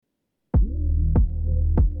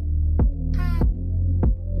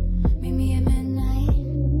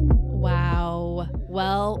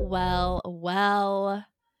Well.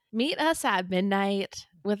 Meet us at midnight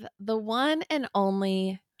with the one and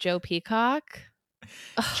only Joe Peacock.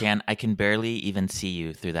 Jan, I can barely even see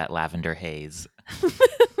you through that lavender haze.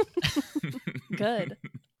 Good.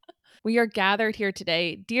 We are gathered here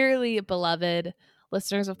today, dearly beloved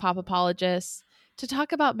listeners of Pop Apologists, to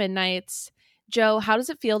talk about Midnights. Joe, how does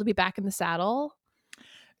it feel to be back in the saddle?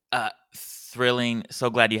 Thrilling. So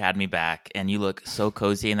glad you had me back. And you look so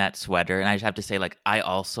cozy in that sweater. And I just have to say, I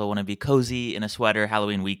also want to be cozy in a sweater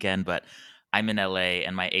Halloween weekend, but I'm in LA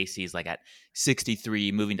and my AC is at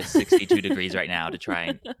 63, moving to 62 degrees right now to try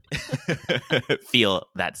and feel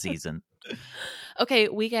that season. Okay,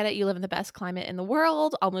 we get it. You live in the best climate in the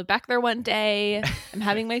world. I'll move back there one day. I'm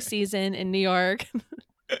having my season in New York.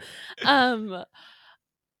 I'm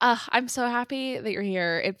so happy that you're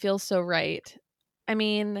here. It feels so right. I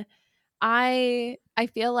mean, I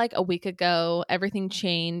feel like a week ago everything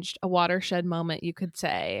changed, a watershed moment, you could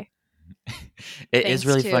say. It is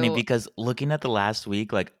really funny because looking at the last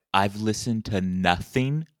week, I've listened to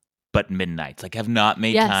nothing but Midnights. Have not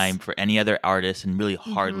made time for any other artists and really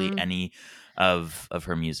hardly any of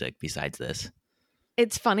her music besides this.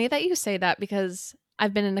 It's funny that you say that because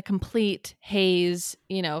I've been in a complete haze,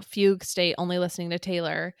 fugue state, only listening to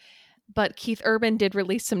Taylor. But Keith Urban did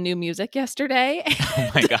release some new music yesterday.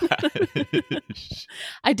 Oh my gosh.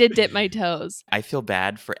 I did dip my toes. I feel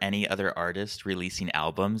bad for any other artist releasing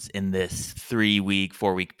albums in this 3-week,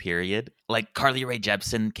 4-week period. Carly Rae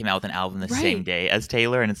Jepsen came out with an album the same day as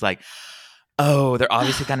Taylor. And it's they're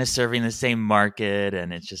obviously kind of serving the same market.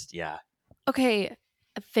 And it's just, yeah. Okay.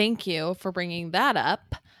 Thank you for bringing that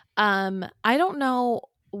up. I don't know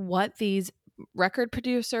what these record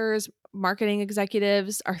producers, marketing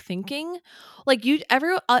executives are thinking.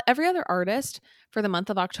 Every other artist for the month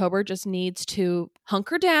of October just needs to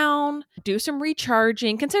hunker down, do some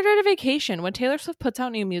recharging, consider it a vacation. When Taylor Swift puts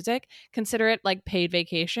out new music, consider it paid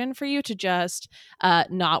vacation for you to just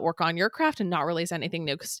not work on your craft and not release anything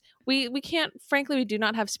new, because we can't, frankly, we do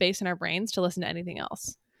not have space in our brains to listen to anything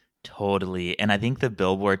else. Totally. And I think the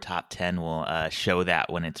Billboard Top 10 will show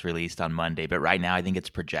that when it's released on Monday. But right now, I think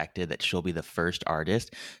it's projected that she'll be the first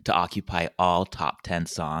artist to occupy all top 10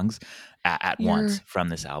 songs at once from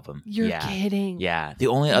this album. You're kidding. Yeah. The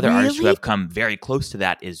only other artists who have come very close to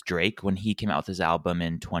that is Drake. When he came out with his album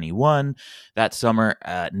in 21 that summer,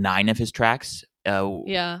 9 of his tracks held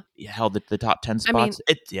the top 10 spots.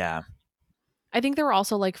 I think there were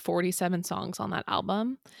also 47 songs on that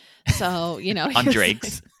album. So, on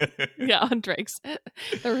Drake's. On Drake's.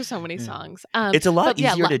 There were so many songs. It's a lot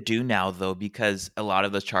easier to do now, though, because a lot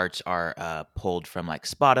of those charts are pulled from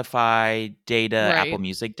Spotify data, Apple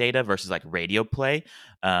Music data versus radio play.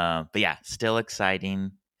 But yeah, still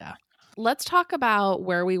exciting. Yeah. Let's talk about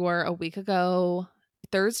where we were a week ago,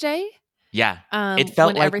 Thursday. Yeah, it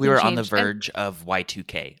felt like we were on the verge of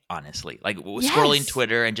Y2K, honestly. Scrolling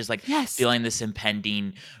Twitter and just feeling this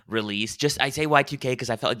impending release. I say Y2K because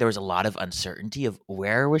I felt like there was a lot of uncertainty of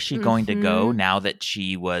where was she going to go now that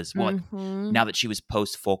she was now that she was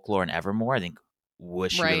post Folklore and Evermore. I think,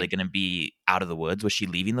 was she really going to be out of the woods? Was she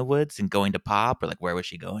leaving the woods and going to pop, or where was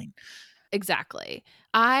she going? Exactly.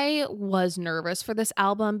 I was nervous for this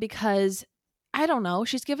album because I don't know.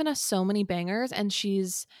 She's given us so many bangers, and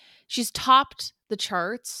she's topped the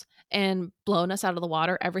charts and blown us out of the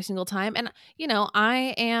water every single time. And,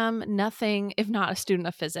 I am nothing if not a student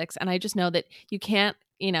of physics. And I just know that you can't,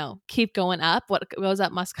 keep going up. What goes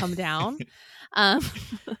up must come down. I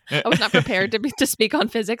was not prepared to speak on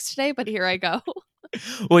physics today, but here I go.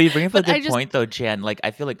 Well, you bring up a good point, though, Jan.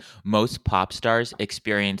 I feel like most pop stars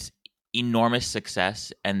experience enormous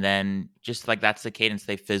success, and then just that's the cadence,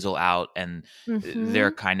 they fizzle out, and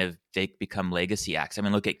they become legacy acts. I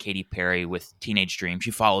mean, look at Katy Perry with Teenage Dream.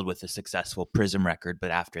 She followed with a successful Prism record,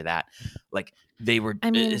 but after that, they were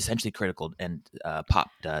essentially critical and pop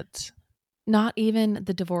duds. Not even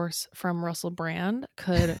the divorce from Russell Brand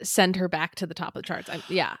could send her back to the top of the charts.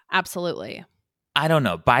 Yeah, absolutely. I don't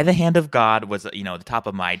know. By the Hand of God was, the top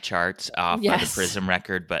of my charts off the Prism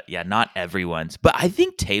record, but yeah, not everyone's. But I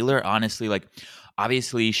think Taylor, honestly,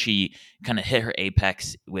 obviously she kind of hit her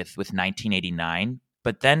apex with 1989,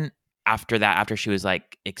 but then after that, after she was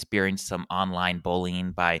experienced some online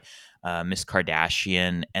bullying by Miss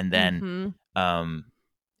Kardashian, and then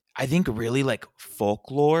I think really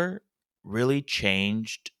Folklore really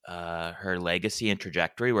changed her legacy and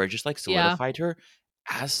trajectory, where it just solidified her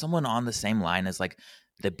as someone on the same line as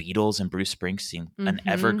the Beatles and Bruce Springsteen, an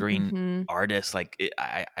evergreen artist.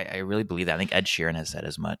 I really believe that. I think Ed Sheeran has said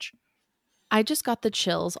as much. I just got the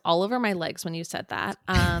chills all over my legs when you said that.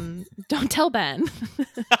 Don't tell Ben.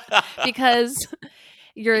 Because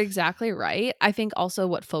You're exactly right. I think also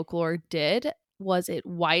what Folklore did was it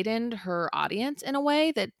widened her audience in a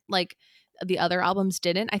way that like the other albums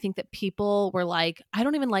didn't. I think that people were like, I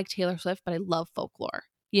don't even like Taylor Swift, but I love Folklore,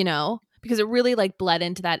 you know? Because it really like bled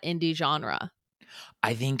into that indie genre.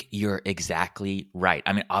 I think you're exactly right.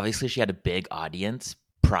 I mean, obviously she had a big audience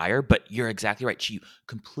prior, but you're exactly right. She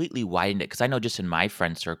completely widened it. Because I know just in my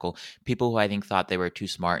friend circle, people who I think thought they were too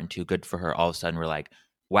smart and too good for her all of a sudden were like,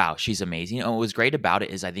 wow, she's amazing. And what was great about it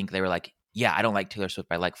is I think they were like, yeah, I don't like Taylor Swift,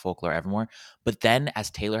 but I like Folklore Evermore. But then as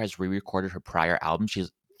Taylor has re-recorded her prior albums,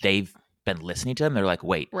 they've been listening to them. They're like,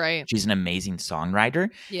 wait, Right. she's an amazing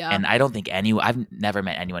songwriter. Yeah. And I don't think I've never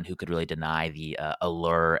met anyone who could really deny the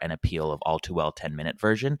allure and appeal of All Too Well 10-minute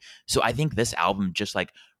version. So I think this album just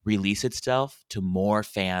like released itself to more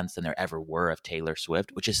fans than there ever were of Taylor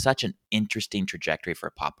Swift, which is such an interesting trajectory for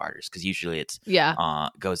a pop artist because usually it's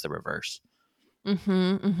goes the reverse.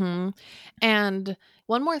 And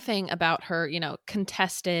one more thing about her, you know,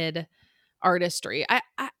 contested artistry.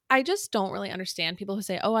 I just don't really understand people who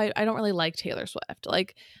say, oh, I don't really like Taylor Swift.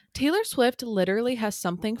 Like, Taylor Swift literally has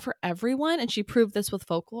something for everyone, and she proved this with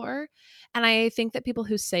Folklore. And I think that people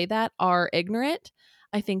who say that are ignorant.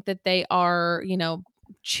 I think that they are, you know,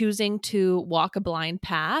 choosing to walk a blind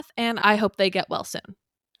path, and I hope they get well soon.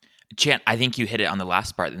 Chan, I think you hit it on the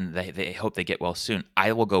last part, and they hope they get well soon.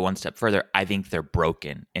 I will go one step further. I think they're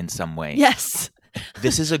broken in some way. Yes.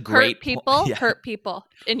 This is a great hurt people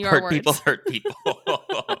in your hurt words. Hurt people.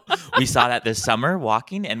 We saw that this summer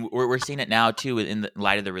walking, and we're seeing it now too in the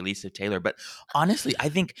light of the release of Taylor. But honestly, I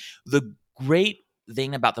think the great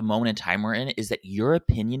thing about the moment in time we're in is that your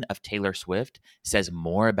opinion of Taylor Swift says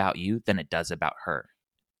more about you than it does about her.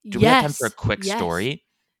 Do we have time for a quick story?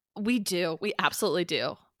 We do. We absolutely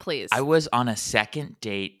do. Please. I was on a second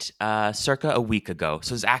date circa a week ago.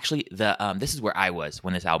 So it's actually this is where I was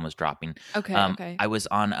when this album was dropping. Okay. I was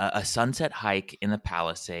on a sunset hike in the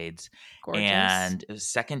Palisades. Gorgeous. And it was a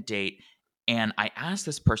second date. And I asked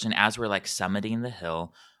this person as we're like summiting the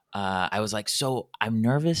hill, I was like, so I'm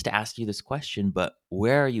nervous to ask you this question, but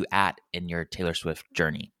where are you at in your Taylor Swift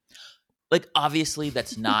journey? Like, obviously,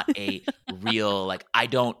 that's not a real, like, I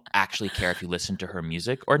don't actually care if you listen to her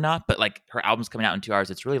music or not, but, like, her album's coming out in 2 hours.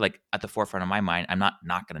 It's really, like, at the forefront of my mind. I'm not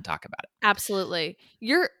going to talk about it. Absolutely.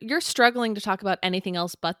 You're struggling to talk about anything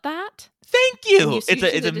else but that? Thank you.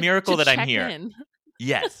 It's a miracle that I'm here. In.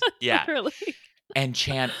 Yes. Yeah. Literally. And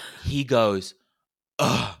Chan, he goes,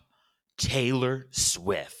 ugh, Taylor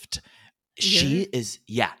Swift. She is,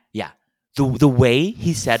 yeah. The way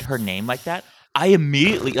he said her name like that, I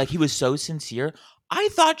immediately, like, he was so sincere. I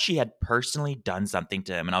thought she had personally done something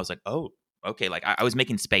to him. And I was like, oh, okay. Like, I was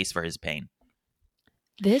making space for his pain.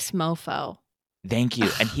 This mofo. Thank you.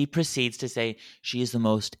 And he proceeds to say she is the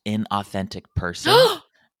most inauthentic person.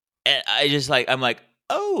 And I'm like,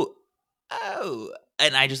 oh.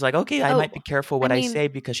 And I just like, okay, I might be careful what I say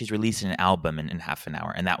because she's releasing an album in half an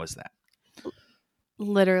hour. And that was that.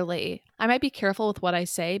 Literally. I might be careful with what I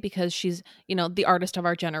say because she's, you know, the artist of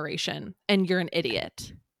our generation and you're an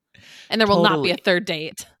idiot. And there will not be a third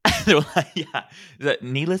date. Yeah.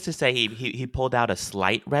 Needless to say, he pulled out a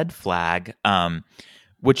slight red flag,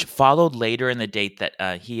 which followed later in the date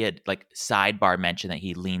that he had like sidebar mentioned that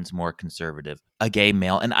he leans more conservative, a gay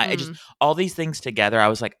male. And I just, all these things together, I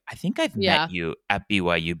was like, I think I've met you at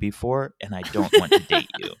BYU before and I don't want to date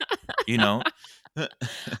you, you know?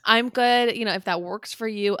 I'm good. You know, if that works for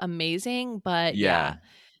you, amazing. But yeah,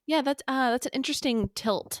 that's an interesting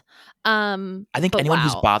tilt. I think anyone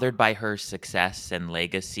who's bothered by her success and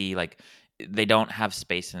legacy, like they don't have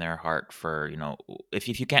space in their heart for, you know, if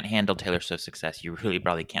you can't handle Taylor Swift's success, you really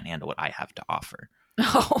probably can't handle what I have to offer.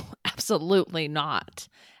 Oh, absolutely not.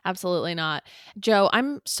 Absolutely not. Joe,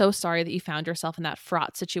 I'm so sorry that you found yourself in that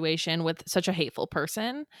fraught situation with such a hateful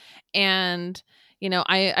person. And you know,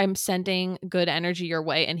 I'm sending good energy your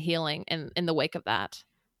way and healing in the wake of that.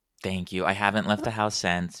 Thank you. I haven't left the house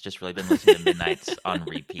since. Just really been listening to Midnights on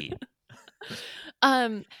repeat.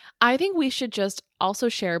 I think we should just also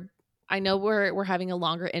share. I know we're having a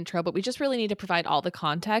longer intro, but we just really need to provide all the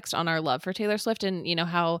context on our love for Taylor Swift and, you know,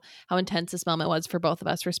 how intense this moment was for both of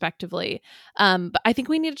us respectively. But I think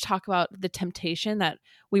we need to talk about the temptation that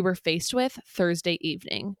we were faced with Thursday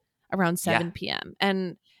evening around 7 p.m.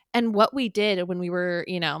 And what we did when we were,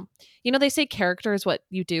 you know, they say character is what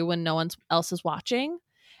you do when no one else is watching.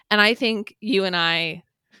 And I think you and I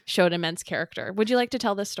showed immense character. Would you like to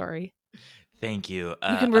tell this story? Thank you.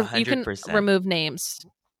 You can remove names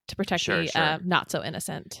to protect the not so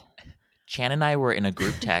innocent. Chan and I were in a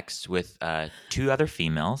group text with 2 other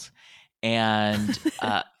females, and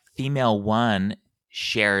female 1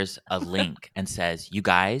 shares a link and says, you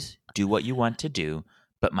guys do what you want to do,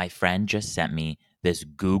 but my friend just sent me this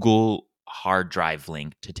Google hard drive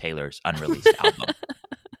link to Taylor's unreleased album.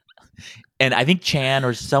 And I think Chan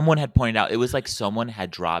or someone had pointed out, it was like someone had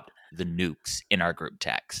dropped the nukes in our group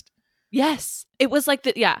text. Yes. It was like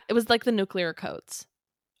the nuclear codes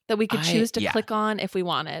that we could choose to click on if we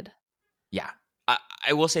wanted. Yeah.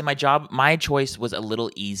 I will say my choice was a little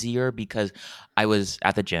easier because I was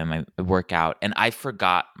at the gym, I work out, and I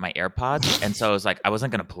forgot my AirPods. And so I was like, I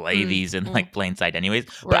wasn't going to play these in like plain sight anyways.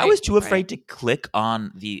 But I was too afraid to click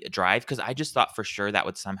on the drive because I just thought for sure that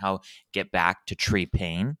would somehow get back to Tree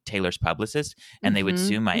Payne, Taylor's publicist, and they would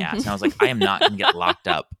sue my ass. And I was like, I am not going to get locked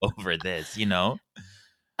up over this, you know?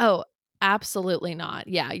 Oh, absolutely not.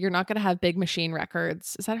 Yeah, you're not going to have Big Machine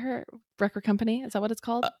Records. Is that her record company? Is that what it's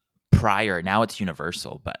called? Prior. Now it's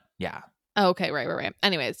Universal, but yeah. Oh, okay, right.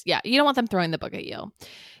 Anyways, yeah, you don't want them throwing the book at you.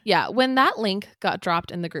 Yeah, when that link got dropped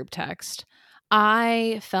in the group text,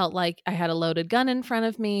 I felt like I had a loaded gun in front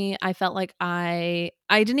of me. I felt like I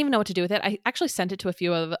didn't even know what to do with it. I actually sent it to a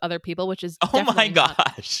few of other people, which is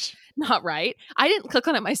not right. I didn't click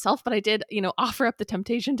on it myself, but I did, offer up the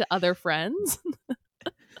temptation to other friends.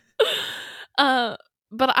 But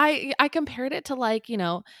I compared it to like,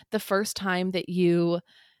 the first time that you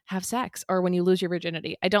have sex or when you lose your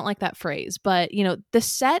virginity. I don't like that phrase, but the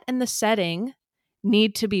set and the setting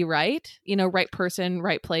need to be right. Right person,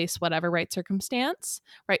 right place, whatever, right circumstance,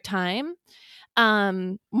 right time.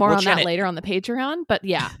 More on that later on the Patreon, but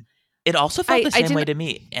yeah. It also felt the same way to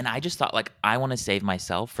me. And I just thought like, I want to save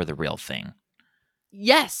myself for the real thing.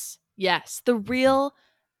 Yes. The real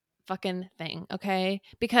fucking thing. Okay.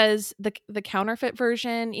 Because the counterfeit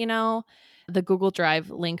version, the Google Drive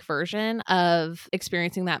link version of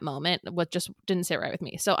experiencing that moment, what just didn't sit right with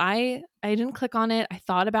me. So I didn't click on it. I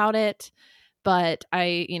thought about it, but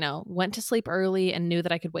I, went to sleep early and knew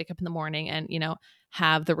that I could wake up in the morning and,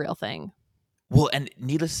 have the real thing. Well, and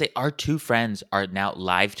needless to say, our two friends are now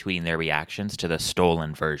live tweeting their reactions to the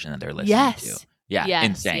stolen version that they're listening to. Yeah. Yes,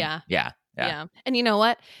 insane. Yeah. And you know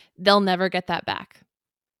what? They'll never get that back.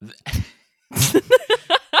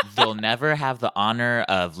 They'll never have the honor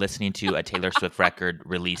of listening to a Taylor Swift record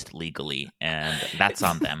released legally, and that's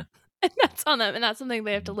on them. And that's on them, and that's something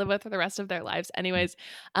they have to live with for the rest of their lives. Anyways,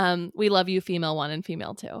 we love you, female 1 and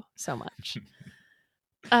female 2, so much.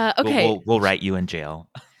 Okay, we'll write you in jail.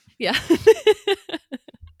 Yeah.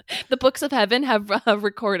 The books of heaven have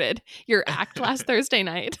recorded your act last Thursday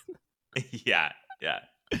night. Yeah.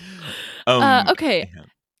 Okay. Yeah.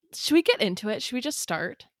 Should we get into it? Should we just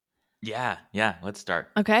start? Yeah, let's start.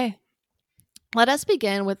 Okay. Let us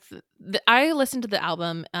begin with I listened to the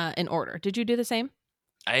album in order. Did you do the same?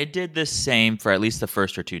 I did the same for at least the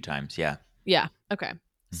first or two times, yeah. Yeah, okay.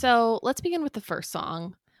 So let's begin with the first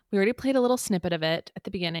song. We already played a little snippet of it at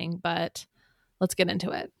the beginning, but let's get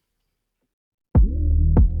into it.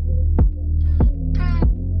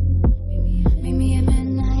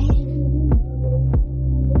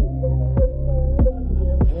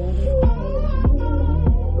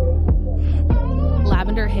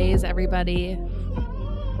 Lavender Haze, everybody.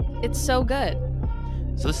 It's so good.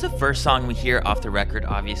 So this is the first song we hear off the record,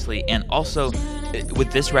 obviously, and also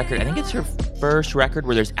with this record, I think it's her first record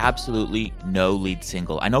where there's absolutely no lead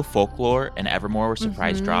single. I know Folklore and Evermore were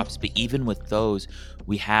surprise drops, but even with those,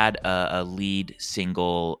 we had a lead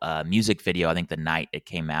single music video, I think the night it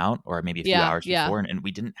came out, or maybe a few hours before, and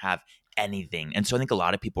we didn't have anything. And so I think a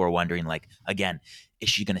lot of people are wondering, like, again, is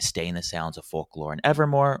she going to stay in the sounds of Folklore and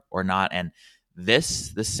Evermore or not? And the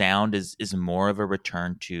sound is more of a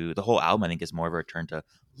return to the whole album. I think is more of a return to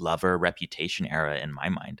Lover, Reputation era in my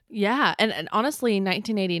mind. Yeah, and honestly,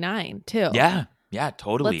 1989 too. Yeah,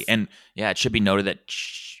 totally. And yeah, it should be noted that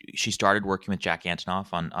she started working with Jack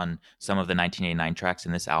Antonoff on some of the 1989 tracks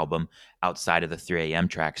in this album. Outside of the 3 a.m.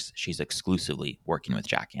 tracks, she's exclusively working with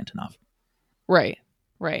Jack Antonoff. Right.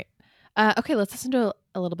 Okay, let's listen to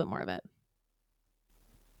a little bit more of it.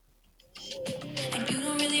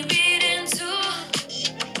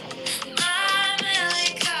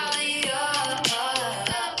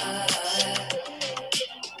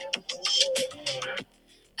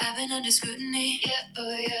 Under scrutiny, yeah,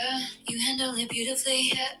 oh yeah. You handle it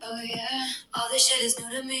beautifully, yeah, oh yeah. All this shit is new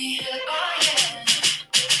to me, yeah, oh yeah.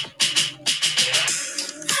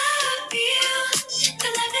 I feel the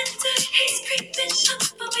lavender haze creeping up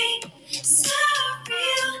on me, so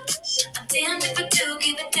real. I'm damned if I do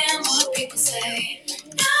give a damn what people say.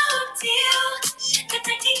 No deal, the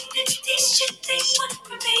 1950s shit they want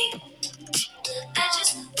from me. I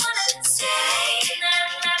just wanna say that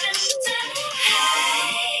lavender haze.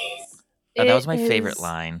 That was my favorite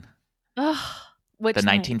line. Oh, Which the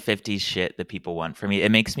 1950s shit that people want from me.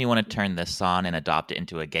 It makes me want to turn this on and adopt it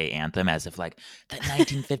into a gay anthem, as if like the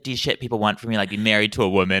 1950s shit people want from me, like be married to a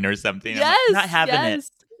woman or something. Yes, I'm like, not having it.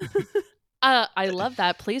 I love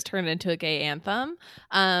that. Please turn it into a gay anthem.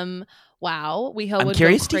 Wow. I'm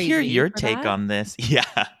curious to hear your take on this. Yeah.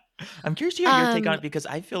 I'm curious to hear your take on it, because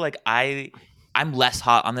I feel like I'm less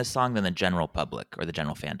hot on this song than the general public or the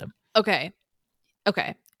general fandom. Okay.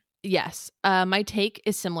 Yes. My take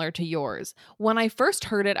is similar to yours. When I first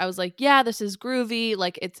heard it, I was like, yeah, this is groovy.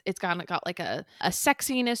 Like it's got like a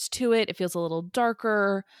sexiness to it. It feels a little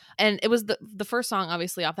darker. And it was the first song,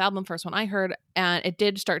 obviously, off the album, first one I heard. And it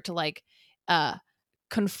did start to like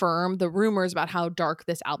confirm the rumors about how dark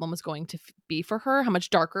this album was going to be for her, how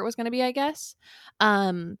much darker it was going to be, I guess.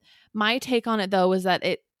 My take on it, though, was that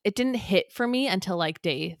it didn't hit for me until like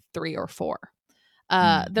day 3 or 4.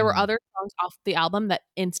 There were other songs off the album that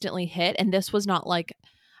instantly hit, and this was not like,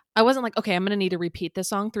 I wasn't like, okay, I'm going to need to repeat this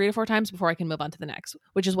song 3 to 4 times before I can move on to the next,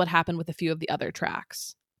 which is what happened with a few of the other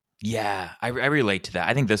tracks. Yeah, I relate to that.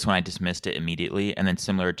 I think this one I dismissed it immediately, and then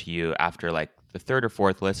similar to you, after like the 3rd or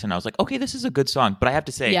 4th listen, I was like, okay, this is a good song. But I have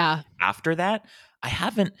to say, after that, I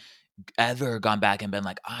haven't ever gone back and been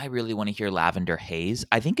like, I really want to hear Lavender Haze.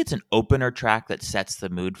 I think it's an opener track that sets the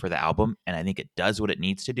mood for the album, and I think it does what it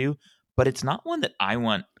needs to do. But it's not one that I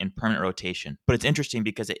want in permanent rotation. But it's interesting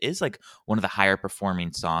because it is like one of the higher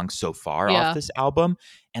performing songs so far off this album.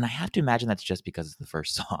 And I have to imagine that's just because it's the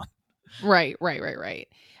first song. Right.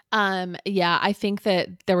 Yeah, I think that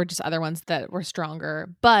there were just other ones that were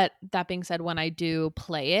stronger. But that being said, when I do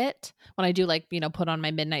play it, when I do like, put on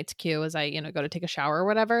my Midnight's queue as I, go to take a shower or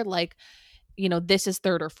whatever, like, this is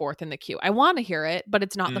 3rd or 4th in the queue. I want to hear it, but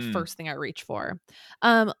it's not the first thing I reach for.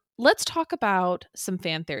 Let's talk about some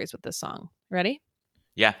fan theories with this song. Ready?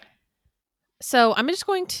 Yeah. So I'm just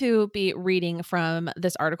going to be reading from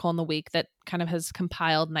this article in The Week that kind of has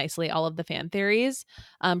compiled nicely all of the fan theories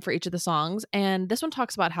for each of the songs. And this one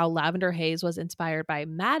talks about how Lavender Haze was inspired by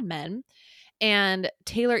Mad Men. And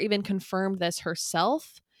Taylor even confirmed this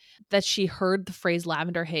herself, that she heard the phrase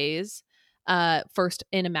Lavender Haze first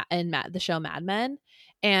in the show Mad Men.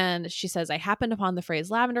 And she says, I happened upon the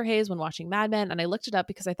phrase Lavender Haze when watching Mad Men, and I looked it up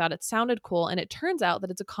because I thought it sounded cool. And it turns out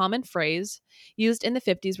that it's a common phrase used in the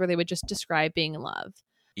 50s where they would just describe being in love.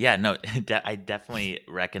 Yeah, no, I definitely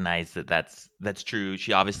recognize that that's true.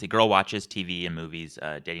 She obviously girl watches TV and movies,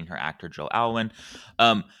 dating her actor Joel Alwyn.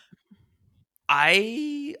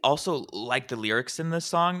 I also like the lyrics in this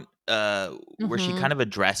song. Where she kind of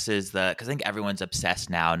addresses because I think everyone's obsessed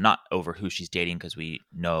now, not over who she's dating, because we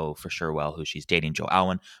know for sure well who she's dating, Joel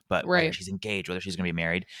Alwyn, but whether she's engaged, whether she's going to be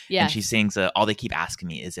married. Yes. And she sings, all they keep asking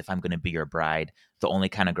me is if I'm going to be your bride. The only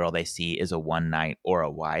kind of girl they see is a one night or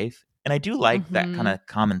a wife. And I do like that kind of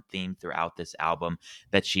common theme throughout this album,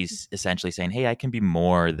 that she's essentially saying, hey, I can be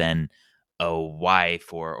more than a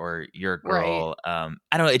wife or your girl. Right.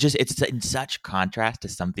 I don't know. It's in such contrast to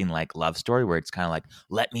something like Love Story, where it's kind of like,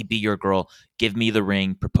 let me be your girl, give me the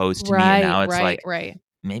ring, propose to me. And now it's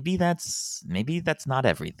maybe that's not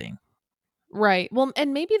everything. Right. Well,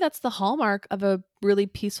 and maybe that's the hallmark of a really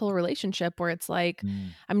peaceful relationship, where it's like,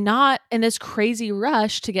 I'm not in this crazy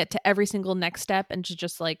rush to get to every single next step and to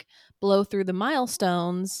just like blow through the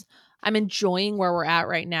milestones. I'm enjoying where we're at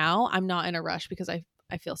right now. I'm not in a rush because I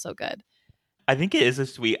feel so good. I think it is a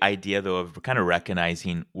sweet idea, though, of kind of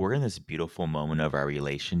recognizing we're in this beautiful moment of our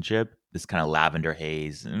relationship, this kind of lavender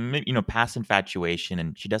haze, past infatuation,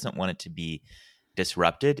 and she doesn't want it to be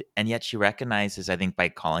disrupted. And yet she recognizes, I think, by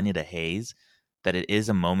calling it a haze, that it is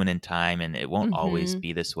a moment in time and it won't always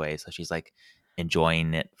be this way. So she's like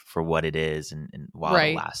enjoying it for what it is, and while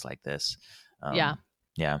it lasts like this. Yeah.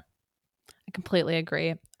 I completely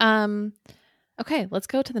agree. Okay, let's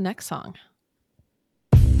go to the next song.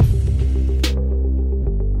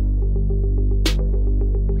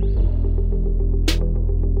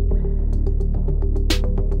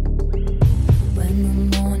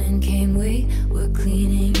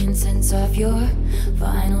 Cleaning incense off your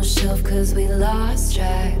vinyl shelf, 'cause we lost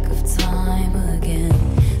track of time again.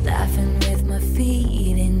 Laughing with my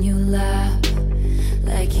feet in your lap,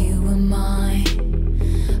 like you were my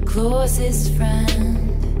closest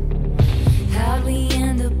friend. How'd we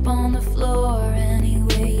end up on the floor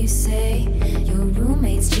anyway, you say? Your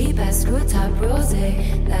roommate's cheap ass screw top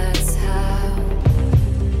rosé. That's how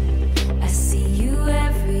I see you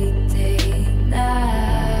every day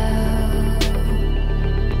now.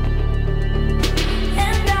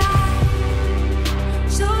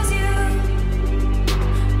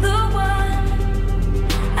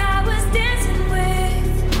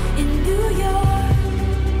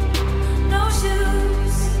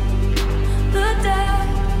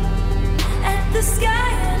 The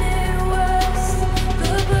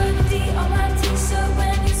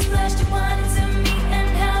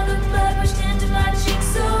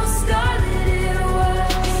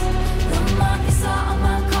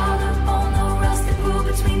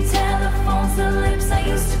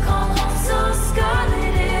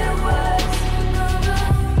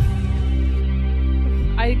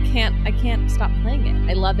can't stop playing it.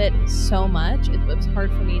 I love it so much. It was hard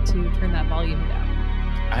for me to turn that volume down.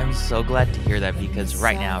 I'm so glad to hear that, because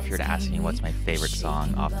right now, if you were to ask me what's my favorite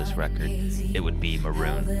song off this record, it would be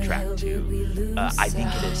Maroon track 2. I think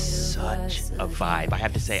it is such a vibe. I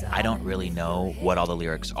have to say, I don't really know what all the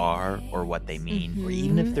lyrics are or what they mean, or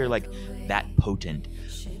even if they're like that potent.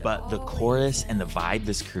 But the chorus and the vibe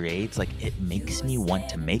this creates, like, it makes me want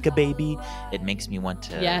to make a baby. It makes me want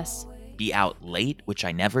to be out late, which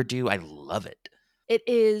I never do. I love it. It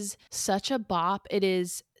is such a bop. It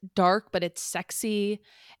is dark, but it's sexy.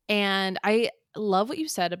 And I love what you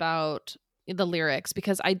said about the lyrics,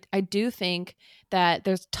 because I do think that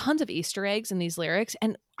there's tons of Easter eggs in these lyrics,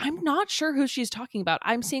 and I'm not sure who she's talking about.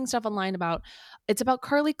 I'm seeing stuff online about it's about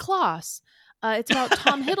Karlie Kloss. It's about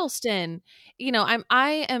Tom Hiddleston.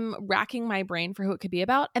 I am racking my brain for who it could be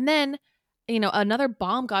about. And then, another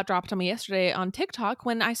bomb got dropped on me yesterday on TikTok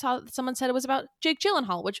when I saw someone said it was about Jake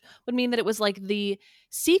Gyllenhaal, which would mean that it was like the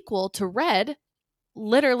sequel to Red,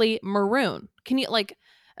 literally Maroon. Can you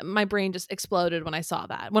my brain just exploded when I saw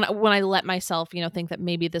that. When I let myself, think that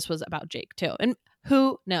maybe this was about Jake too. And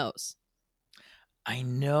who knows? I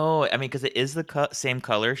know. I mean, because it is the same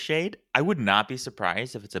color shade. I would not be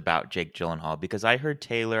surprised if it's about Jake Gyllenhaal, because I heard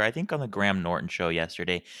Taylor, I think on the Graham Norton show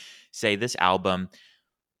yesterday, say this album.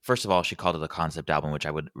 First of all, she called it a concept album, which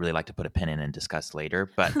I would really like to put a pin in and discuss later.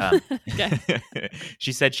 But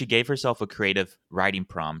she said she gave herself a creative writing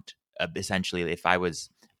prompt. Essentially, if I was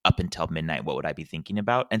up until midnight, what would I be thinking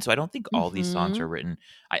about? And so I don't think all these songs are written,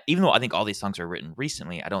 even though I think all these songs are written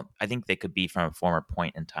recently, I think they could be from a former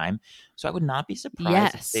point in time. So I would not be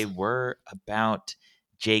surprised if they were about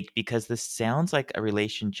Jake, because this sounds like a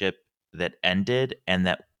relationship that ended, and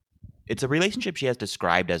that it's a relationship she has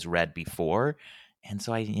described as Red before. And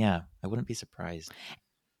so I wouldn't be surprised.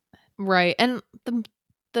 Right. And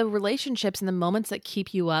the relationships and the moments that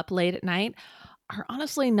keep you up late at night are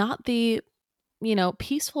honestly not the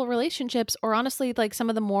peaceful relationships, or honestly like some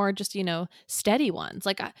of the more just, steady ones.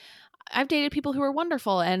 Like I've dated people who are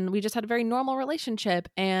wonderful, and we just had a very normal relationship,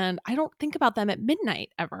 and I don't think about them at midnight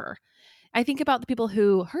ever. I think about the people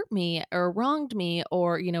who hurt me or wronged me,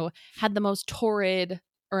 or, had the most torrid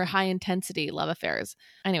or high intensity love affairs.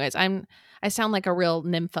 Anyways, I sound like a real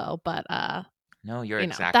nympho, but no, you're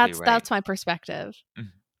exactly right. That's my perspective.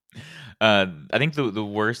 I think the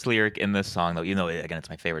worst lyric in this song, though, again, it's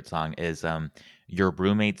my favorite song, is your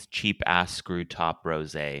roommate's cheap ass screw top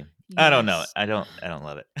rosé. Yes. I don't know. I don't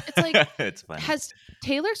love it. It's like it's funny.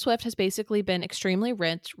 Taylor Swift has basically been extremely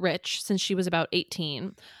rich since she was about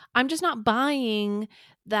 18. I'm just not buying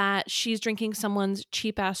that she's drinking someone's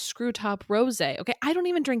cheap ass screw top rosé. Okay, I don't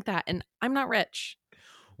even drink that, and I'm not rich.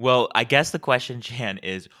 Well, I guess the question, Jan,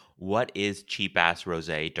 is what is cheap ass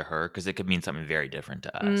rosé to her? Because it could mean something very different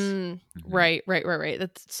to us. Right.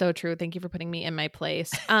 That's so true. Thank you for putting me in my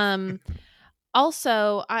place.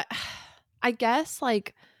 Also, I guess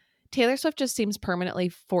like Taylor Swift just seems permanently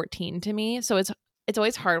 14 to me. So it's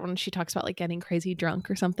always hard when she talks about like getting crazy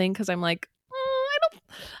drunk or something, because I'm like,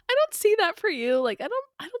 I don't see that for you. Like I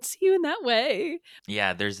don't see you in that way.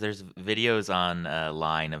 Yeah, there's videos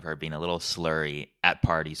online of her being a little slurry at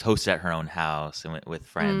parties, hosted at her own house and with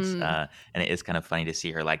friends, and it is kind of funny to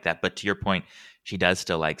see her like that. But to your point, she does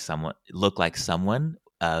still look like someone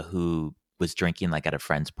who was drinking like at a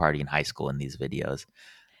friend's party in high school in these videos.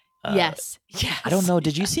 Yes. I don't know.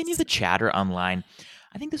 Did you see any of the chatter online?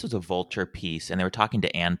 I think this was a Vulture piece, and they were talking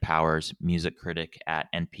to Ann Powers, music critic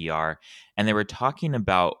at NPR, and they were talking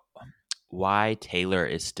about why Taylor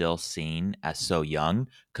is still seen as so young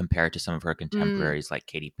compared to some of her contemporaries like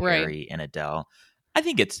Katy Perry and Adele. I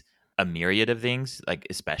think it's a myriad of things, like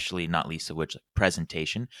especially not least of which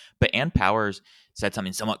presentation. But Ann Powers said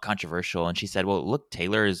something somewhat controversial, and she said, well, look,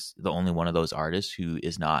 Taylor is the only one of those artists who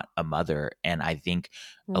is not a mother. And I think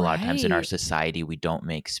a lot of times in our society, we don't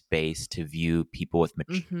make space to view people with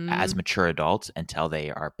as mature adults until they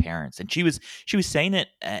are parents. And she was saying it.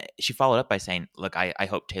 She followed up by saying, look, I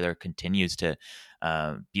hope Taylor continues to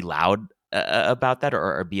be loud about that,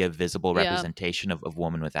 or be a visible representation of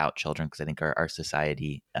women without children, because I think our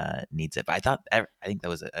society needs it. But I think that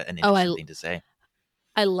was an interesting thing to say.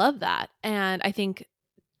 I love that. And I think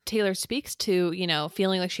Taylor speaks to,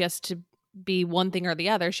 feeling like she has to be one thing or the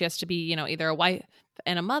other. She has to be, either a wife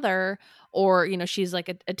and a mother, or, she's like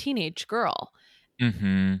a teenage girl.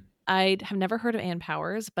 I have never heard of Ann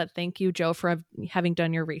Powers, but thank you, Joe, for having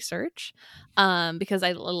done your research, because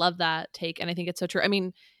I love that take. And I think it's so true. I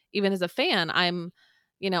mean, even as a fan, I'm,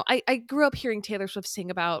 I grew up hearing Taylor Swift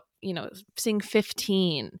sing about, sing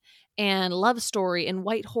 15 and Love Story and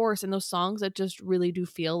White Horse, and those songs that just really do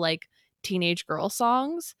feel like teenage girl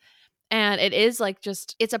songs. And it is like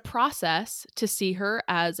it's a process to see her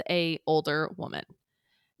as a older woman.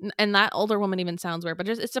 And that older woman even sounds weird, but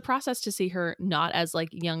it's a process to see her not as like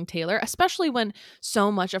young Taylor, especially when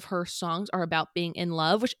so much of her songs are about being in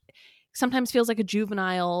love, which sometimes feels like a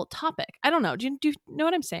juvenile topic. I don't know. Do you know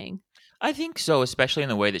what I'm saying? I think so, especially in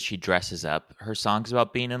the way that she dresses up her songs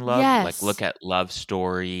about being in love. Yes. Like look at Love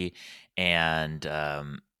Story and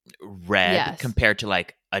Red compared to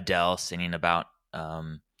like Adele singing about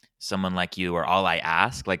Someone Like You or All I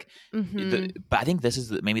Ask. Like, but I think this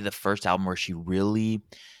is maybe the first album where she really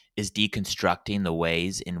is deconstructing the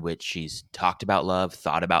ways in which she's talked about love,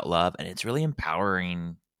 thought about love, and it's really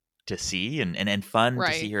empowering to see and fun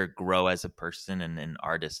to see her grow as a person and an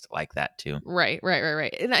artist like that too. Right.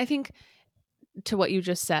 And I think to what you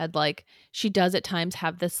just said, like she does at times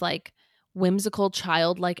have this like whimsical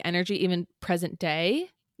childlike energy, even present day,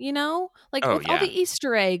 you know, like with all the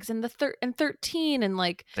Easter eggs and the 13 and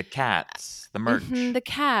like the cats, the merch, the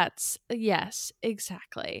cats. Yes,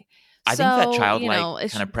 exactly. I think that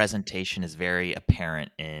childlike kind of presentation is very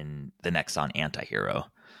apparent in the next song, Antihero.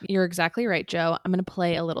 You're exactly right, Joe. I'm going to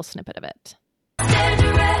play a little snippet of it. Stare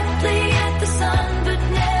directly at the sun, but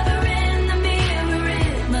never in the mirror.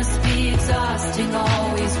 It must be exhausting,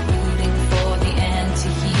 always rooting for the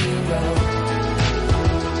anti-hero.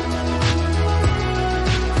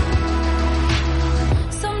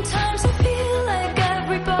 Sometimes I feel like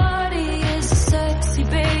everybody is a sexy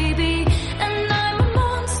baby, and I'm a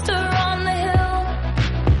monster on the hill.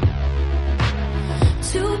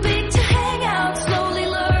 Too big to hang out, slowly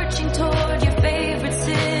lurching toward your favorite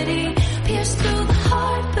city. Pierced through the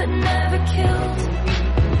heart, but never killed.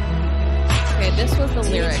 Okay, this was the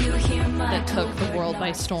lyric that took the world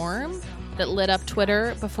by storm, that lit up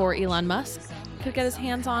Twitter before Elon Musk could get his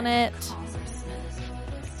hands on it.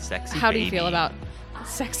 Sexy How baby. do you feel about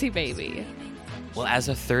Sexy Baby? Well, as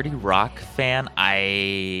a 30 Rock fan,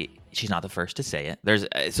 she's not the first to say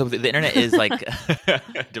it. So the internet is like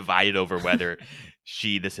divided over whether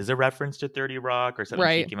this is a reference to 30 Rock or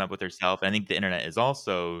something she came up with herself. I think the internet is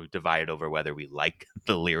also divided over whether we like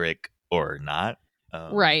the lyric or not.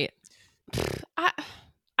 Right.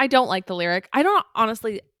 I don't like the lyric. I don't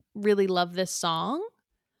honestly really love this song.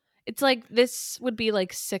 It's like this would be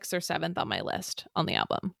like 6th or 7th on my list on the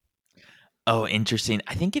album. Oh, interesting.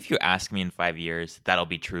 I think if you ask me in 5 years, that'll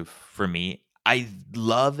be true for me. I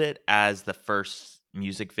love it as the first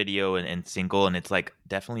music video and single, and it's like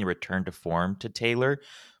definitely a return to form to Taylor,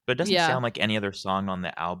 but it doesn't sound like any other song on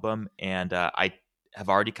the album. And I have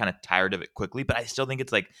already kind of tired of it quickly, but I still think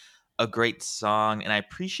it's like a great song, and I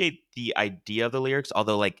appreciate the idea of the lyrics,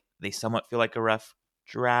 although like they somewhat feel like a rough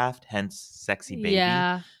draft, hence Sexy Baby.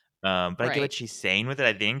 Yeah. But I get what she's saying with it.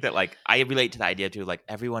 I think that like I relate to the idea too, like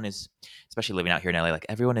everyone is, especially living out here in LA, like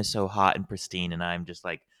everyone is so hot and pristine and I'm just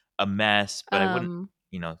like a mess, but I wouldn't,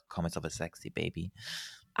 call myself a sexy baby.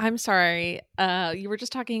 I'm sorry. You were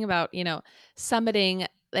just talking about, summiting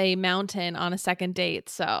a mountain on a second date,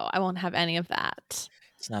 so I won't have any of that.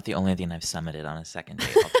 It's not the only thing I've summited on a second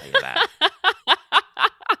date, I'll tell you that.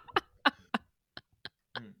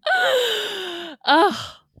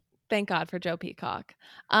 Oh, thank God for Joe Peacock.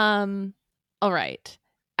 All right.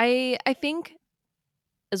 I think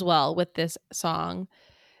as well with this song,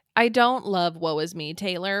 I don't love Woe Is Me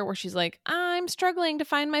Taylor, where she's like, I'm struggling to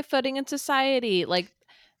find my footing in society. Like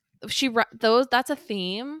that's a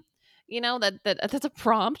theme, that's a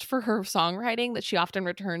prompt for her songwriting that she often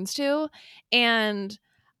returns to. And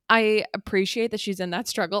I appreciate that she's in that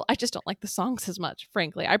struggle. I just don't like the songs as much,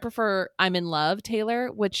 frankly. I prefer I'm in Love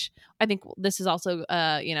Taylor, which I think this is also,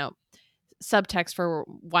 subtext for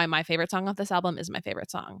why my favorite song off this album is my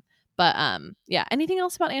favorite song. But anything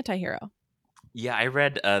else about Antihero? Yeah, I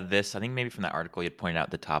read this, I think maybe from that article you had pointed out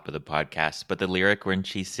at the top of the podcast, but the lyric when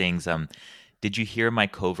she sings, did you hear my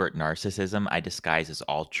covert narcissism I disguise as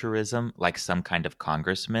altruism, like some kind of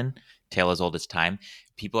congressman, tale as old as time?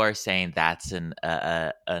 People are saying that's an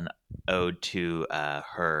ode to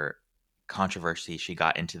her controversy she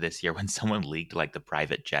got into this year when someone leaked like the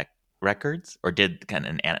private jet records or did kind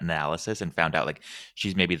of an analysis and found out like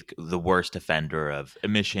she's maybe the worst offender of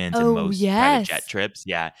emissions in most private jet trips.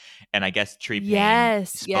 Yeah. And I guess Tree Payne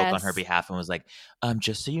spoke on her behalf and was like,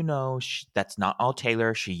 just so you know, that's not all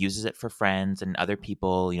Taylor. She uses it for friends and other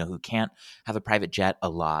people, who can't have a private jet a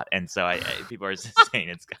lot. And so people are just saying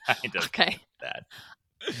it's kind of bad.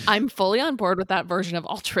 I'm fully on board with that version of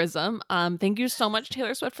altruism. Thank you so much,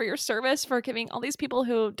 Taylor Swift, for your service, for giving all these people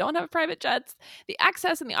who don't have private jets the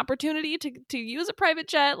access and the opportunity to use a private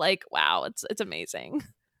jet. Like, wow, it's amazing.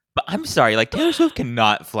 But I'm sorry, like Taylor Swift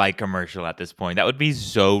cannot fly commercial at this point. That would be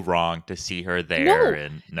so wrong to see her there. No.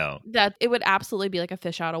 And no, that it would absolutely be like a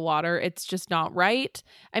fish out of water. It's just not right.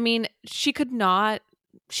 I mean, she could not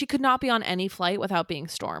be on any flight without being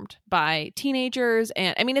stormed by teenagers.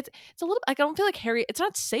 And I mean, it's a little, like, I don't feel like it's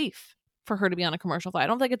not safe for her to be on a commercial flight. I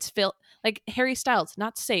don't think it's like Harry Styles,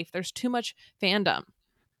 not safe. There's too much fandom.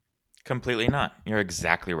 completely not. You're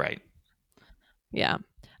exactly right. Yeah.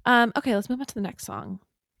 Okay, let's move on to the next song.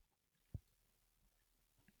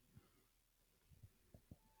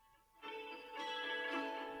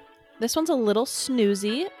 This one's a little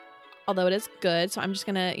snoozy, although it is good. So I'm just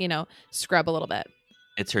going to, scrub a little bit.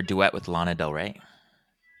 It's her duet with Lana Del Rey.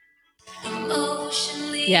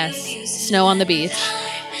 Yes, Snow on the Beach.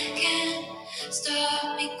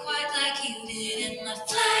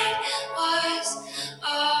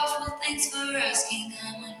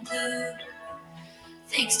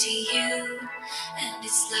 Thanks to you, and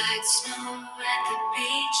it's like snow at the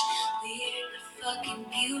beach. We're fucking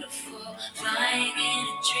beautiful, flying in a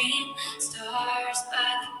dream. Stars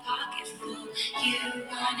by the pocketful. You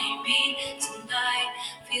wanting me tonight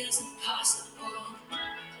feels impossible,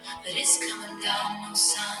 but it's coming down, no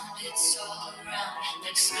sound, it's all around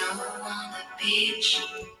like snow on the beach.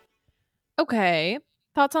 Okay,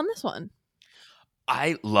 thoughts on this one?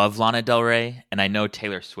 I love Lana Del Rey, and I know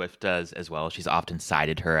Taylor Swift does as well. She's often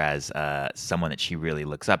cited her as someone that she really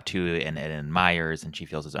looks up to and admires, and she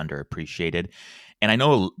feels is underappreciated. And I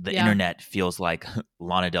know the internet feels like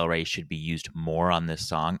Lana Del Rey should be used more on this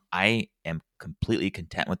song. I am completely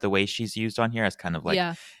content with the way she's used on here as kind of like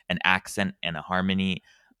an accent and a harmony.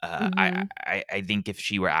 I think if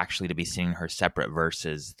she were actually to be singing her separate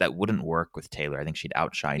verses, that wouldn't work with Taylor. I think she'd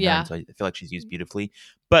outshine her. And so I feel like she's used beautifully.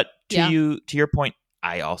 But to your point,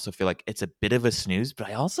 I also feel like it's a bit of a snooze, but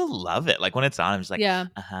I also love it. Like when it's on, I'm just like,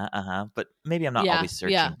 But maybe I'm not always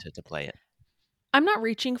searching to play it. I'm not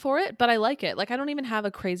reaching for it, but I like it. Like I don't even have a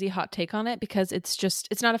crazy hot take on it because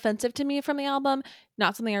it's not offensive to me from the album.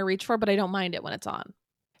 Not something I reach for, but I don't mind it when it's on.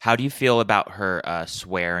 How do you feel about her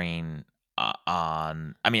swearing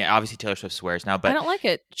on? I mean, obviously Taylor Swift swears now, but I don't like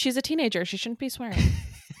it. She's a teenager. She shouldn't be swearing.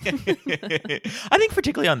 I think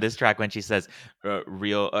particularly on this track when she says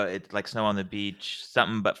it's like snow on the beach,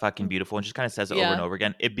 something but fucking beautiful, and she kind of says it over and over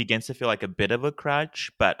again, it begins to feel like a bit of a crutch,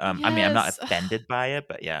 but I mean, I'm not offended by it,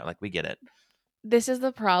 but yeah, like we get it. This is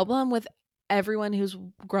the problem with everyone who's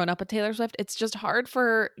grown up with Taylor Swift. It's just hard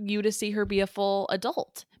for you to see her be a full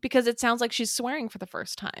adult because it sounds like she's swearing for the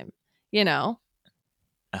first time, 100%.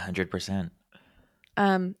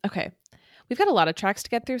 Okay, we've got a lot of tracks to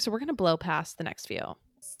get through, so we're gonna blow past the next few.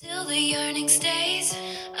 Still the yearning stays.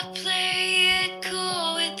 I play it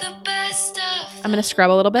cool with the best stuff. I'm gonna scrub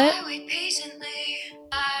a little bit. I wait patiently.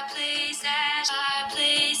 I place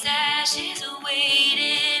ashes,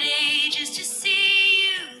 awaited ages to see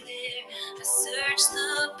you there. I search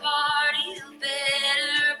the party of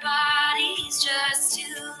better bodies just to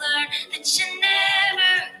learn that you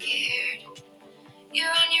never cared. You're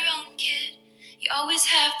on your own, kid. You always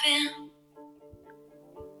have been.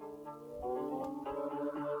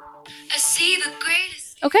 I see the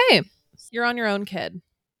greatest. Okay, you're on your own, kid.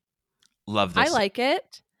 Love this. I like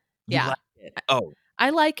it. You like it? Oh, I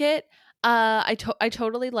like it. I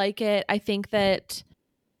totally like it. I think that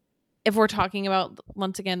if we're talking about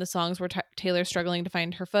once again the songs where Taylor's struggling to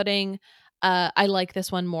find her footing, I like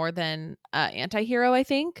this one more than Anti-Hero, I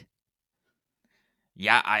think.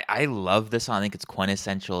 Yeah, I love this song. I think it's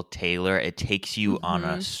quintessential Taylor. It takes you on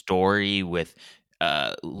a story with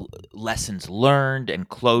lessons learned and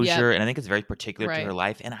closure, and I think it's very particular to her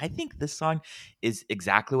life. And I think this song is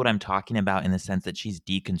exactly what I'm talking about in the sense that she's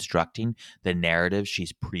deconstructing the narrative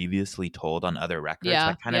she's previously told on other records.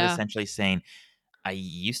 Like kind of essentially saying, I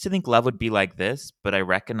used to think love would be like this, but I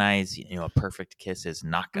recognize, a perfect kiss is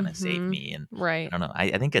not going to save me. And I don't know.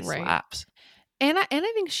 I think it slaps. And I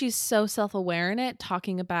think she's so self-aware in it,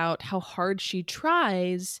 talking about how hard she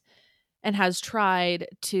tries and has tried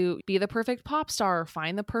to be the perfect pop star,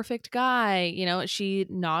 find the perfect guy. She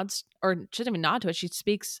nods, or she doesn't even nod to it. She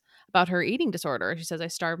speaks about her eating disorder. She says, I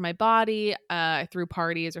starved my body through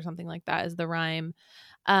parties, or something like that is the rhyme.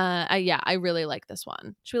 I really like this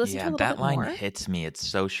one. Should we listen to a little bit more? That line hits me. It's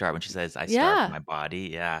so sharp when she says, I starved my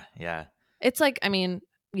body. Yeah. It's like, I mean,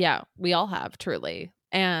 we all have, truly.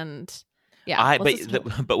 And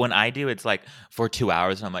but when I do, it's like for 2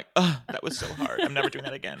 hours, and I'm like, oh, that was so hard. I'm never doing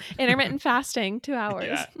that again. Intermittent fasting, 2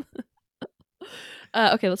 hours.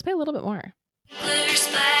 Okay, let's play a little bit more. Glitter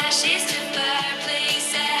splashes to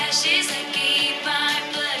fireplace ashes that gave my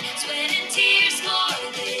blood, sweat and tears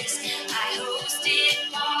for this. I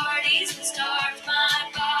hosted parties and starved my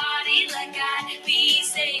body like I'd be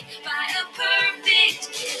safe.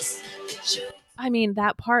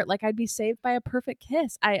 that part, like I'd be saved by a perfect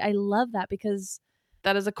kiss. I love that because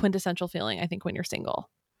that is a quintessential feeling, I think, when you're single.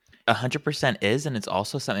 100% is, and it's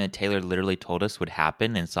also something that Taylor literally told us would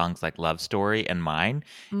happen in songs like Love Story and Mine.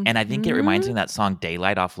 Mm-hmm. And I think it reminds me of that song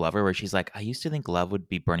Daylight off Lover, where she's like, I used to think love would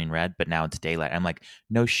be burning red, but now it's daylight. I'm like,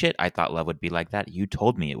 no shit, I thought love would be like that. You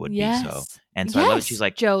told me it would be so. And so I love it. She's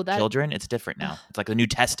like, Joe, children, it's different now. It's like the New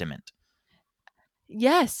Testament.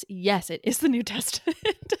 Yes, it is the New Testament.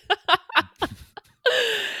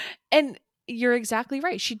 And you're exactly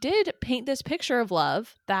right. She did paint this picture of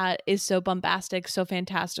love that is so bombastic, so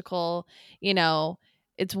fantastical. You know,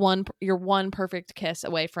 it's you're one perfect kiss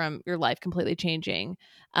away from your life completely changing.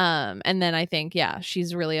 And then I think,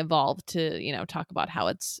 she's really evolved to, talk about how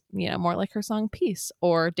it's, more like her song Peace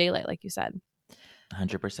or Daylight, like you said.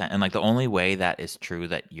 100%. And like the only way that is true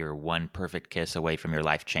that you're one perfect kiss away from your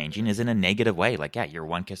life changing is in a negative way. Like, you're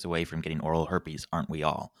one kiss away from getting oral herpes, aren't we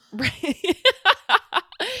all? Right.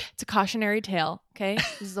 It's a cautionary tale, okay?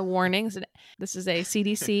 This is a warning. This is a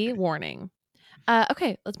CDC warning.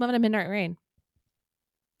 Okay, let's move on to Midnight Rain.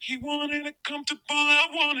 He wanted it comfortable, I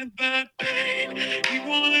wanted that pain. He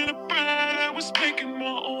wanted a bride, I was making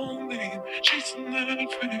my own name. Chasing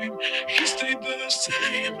that fame, he stayed the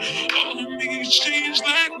same. All of me changed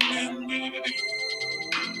like midnight.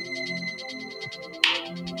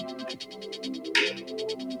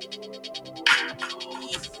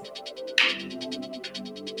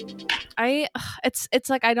 It's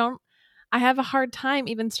like I have a hard time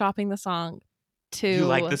even stopping the song You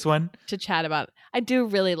like this one? To chat about. I do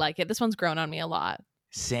really like it. This one's grown on me a lot.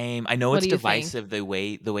 Same. I know it's divisive the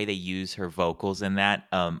way they use her vocals in that,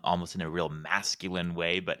 almost in a real masculine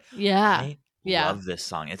way, but I love this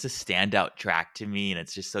song. It's a standout track to me, and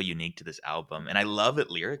it's just so unique to this album, and I love it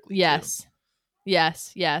lyrically. Yes. Too.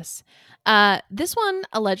 Yes. This one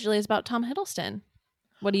allegedly is about Tom Hiddleston.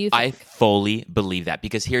 What do you think? I fully believe that,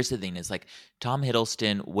 because here's the thing is like Tom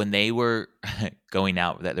Hiddleston, when they were going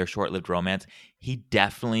out, that their short-lived romance, he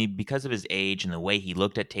definitely, because of his age and the way he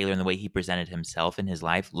looked at Taylor and the way he presented himself in his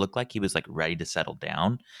life, looked like he was like ready to settle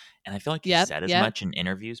down. And I feel like he said as much in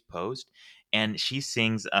interviews post. And she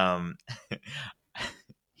sings,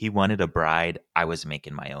 he wanted a bride. I was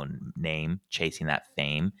making my own name, chasing that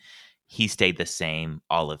fame. He stayed the same.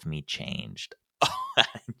 All of me changed.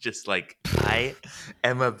 Just like, I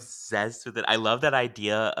am obsessed with it. I love that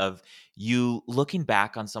idea of you looking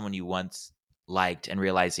back on someone you once liked and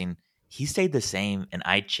realizing he stayed the same and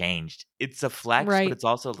I changed. It's a flex, but it's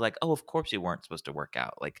also like, oh, of course you weren't supposed to work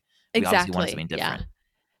out. Like, we obviously wanted something different.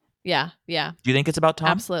 Yeah. Do you think it's about Tom?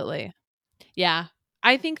 Absolutely. Yeah.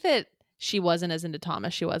 I think that she wasn't as into Tom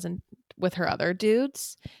as she wasn't with her other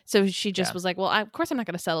dudes. So she just was like, well, of course I'm not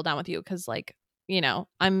going to settle down with you because like, I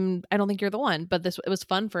don't think you're the one, but it was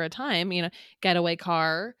fun for a time, Getaway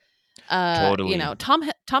Car. Totally. Tom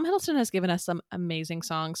Hiddleston has given us some amazing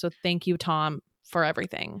songs. So thank you, Tom, for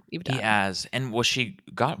everything you've done. He has. And she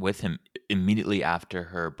got with him immediately after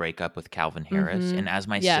her breakup with Calvin Harris. Mm-hmm. And as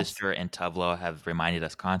my sister and Tuvlo have reminded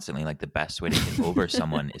us constantly, like the best way to get over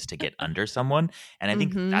someone is to get under someone. And I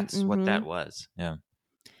think that's what that was. Yeah.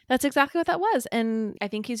 That's exactly what that was. And I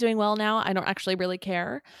think he's doing well now. I don't actually really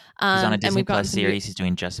care. He's on a Disney Plus series. He's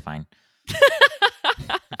doing just fine.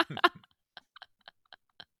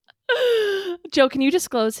 Joe, can you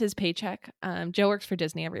disclose his paycheck? Joe works for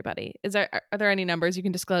Disney, everybody. Are there any numbers you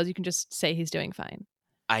can disclose? You can just say he's doing fine.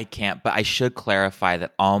 I can't, but I should clarify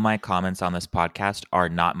that all my comments on this podcast are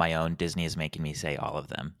not my own. Disney is making me say all of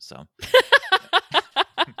them. So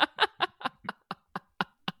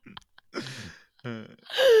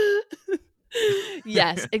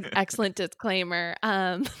yes, excellent disclaimer.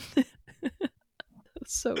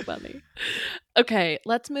 So funny. Okay,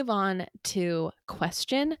 let's move on to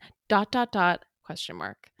question ... question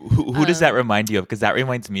mark. Who does that remind you of? Because that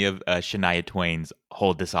reminds me of Shania Twain's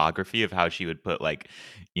whole discography of how she would put like,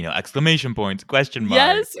 exclamation points, question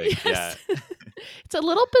marks. Yes. Yeah. It's a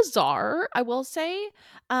little bizarre, I will say,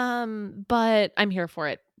 but I'm here for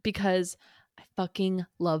it because I fucking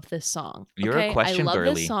love this song. You're a question girly. I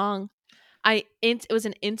love this song. It was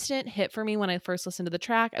an instant hit for me when I first listened to the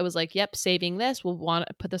track. I was like, yep, saving this. We'll want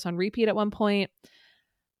to put this on repeat at one point.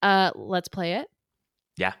 Let's play it.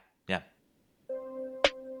 Yeah.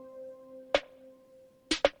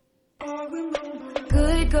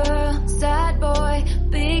 Good girl, sad boy,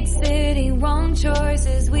 big city, wrong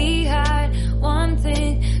choices. We had one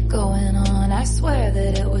thing going on. I swear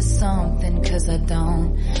that it was something, 'cause I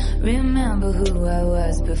don't remember who I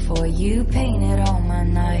was before you painted all my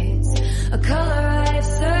nights. A color I've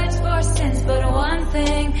searched for since, but one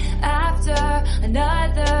thing after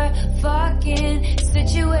another. Fucking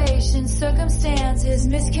situations, circumstances,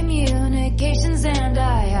 miscommunications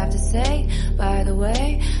say, by the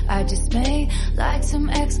way, I just may like some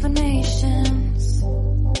explanations.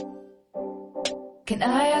 Can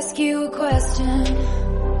I ask you a question?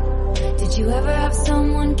 Did you ever have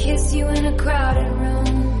someone kiss you in a crowded room?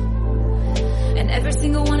 And every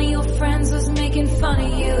single one of your friends was making fun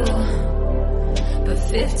of you. But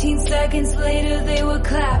 15 seconds later they were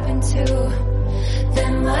clapping too.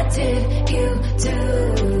 Then what did you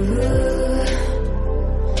do?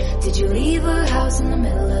 Did you leave her house in the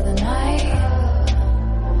middle of the night?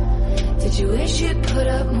 Did you wish you'd put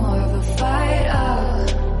up more of a fight?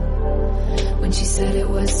 When she said it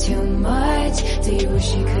was too much, do you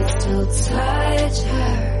wish you could still touch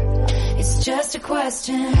her? It's just a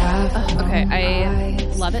question. Okay, I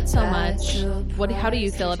love it so much. How do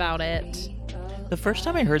you feel about it? The first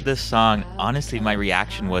time I heard this song, honestly, my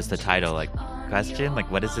reaction was the title, like, question? Like,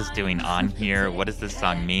 what is this doing on here? What does this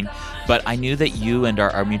song mean? But I knew that you and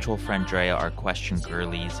our mutual friend Drea are question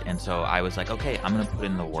girlies, and so I was like, okay, I'm going to put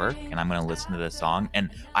in the work, and I'm going to listen to this song. And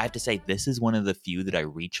I have to say, this is one of the few that I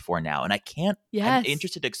reach for now. And I'm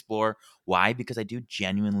interested to explore why, because I do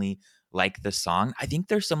genuinely like the song. I think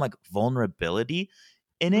there's some, like, vulnerability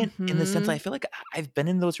in it, in the sense I feel like I've been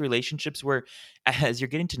in those relationships where as you're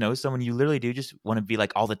getting to know someone, you literally do just want to be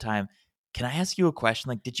like all the time, can I ask you a question?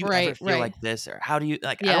 Like, did you ever feel like this? Or how do you,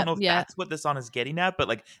 like, I don't know if that's what the song is getting at, but,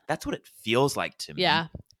 like, that's what it feels like to me. Yeah.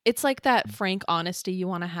 It's like that frank honesty you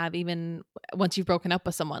want to have even once you've broken up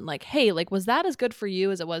with someone. Like, hey, like, was that as good for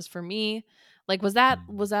you as it was for me? Like,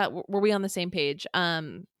 were we on the same page?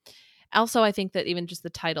 Also, I think that even just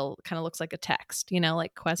the title kind of looks like a text,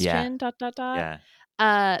 like question, ...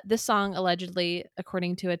 Yeah. This song allegedly,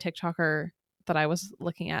 according to a TikToker that I was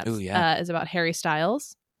looking at, is about Harry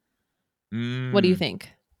Styles. What do you think?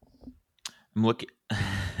 I'm looking.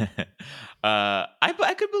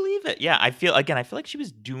 I could believe it. Yeah, I feel like she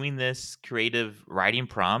was doing this creative writing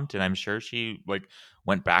prompt, and I'm sure she, like,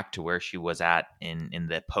 went back to where she was at in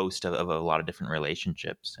the post of a lot of different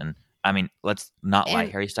relationships. And I mean, let's not lie,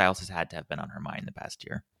 Harry Styles has had to have been on her mind the past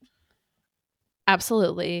year.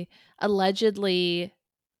 Absolutely. Allegedly,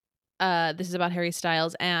 this is about Harry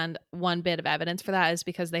Styles, and one bit of evidence for that is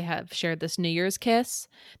because they have shared this New Year's kiss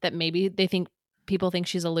that maybe people think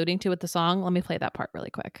she's alluding to with the song. Let me play that part really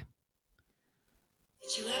quick.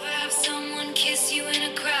 Did you ever have someone kiss you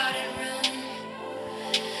in a crowded room?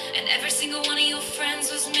 And every single one of your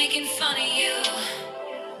friends was making fun of you.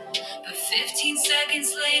 But 15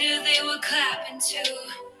 seconds later they were clapping too.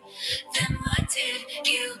 Then what did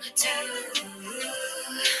you do?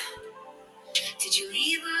 Did you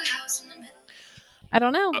leave her house in the middle? I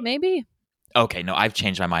don't know. Maybe. Okay, no, I've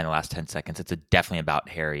changed my mind in the last 10 seconds. It's definitely about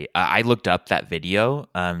Harry. I looked up that video.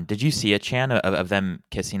 Did you see it, Chan, of them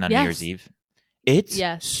kissing on New Year's Eve? It's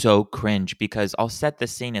so cringe because I'll set the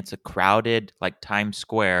scene. It's a crowded, like, Times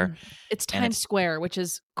Square. It's Times Square, which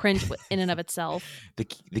is cringe in and of itself. The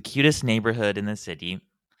cutest neighborhood in the city.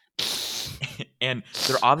 And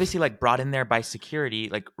they're obviously, like, brought in there by security,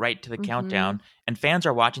 like, right to the countdown. And fans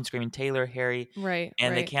are watching, screaming, Taylor, Harry. Right.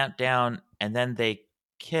 And they count down, and then they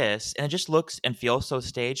kiss. And it just looks and feels so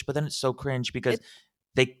staged, but then it's so cringe because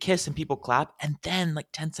they kiss and people clap. And then, like,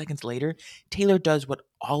 10 seconds later, Taylor does what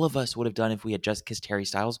all of us would have done if we had just kissed Harry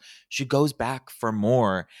Styles. She goes back for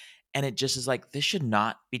more. And it just is like, this should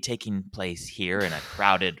not be taking place here in a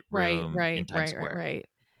crowded room in Times Square. Right.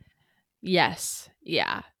 Yes.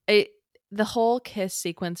 Yeah. The whole kiss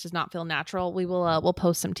sequence does not feel natural. We'll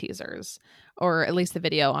post some teasers, or at least the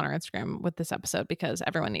video, on our Instagram with this episode, because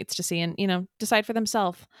everyone needs to see and, decide for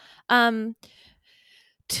themselves.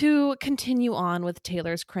 To continue on with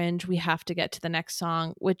Taylor's cringe, we have to get to the next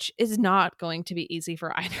song, which is not going to be easy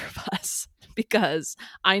for either of us because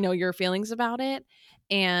I know your feelings about it,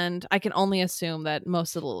 and I can only assume that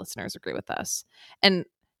most of the listeners agree with us. And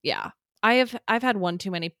yeah, I've had one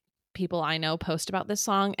too many people I know post about this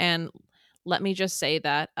song, and let me just say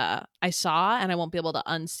that I saw, and I won't be able to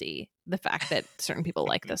unsee the fact that certain people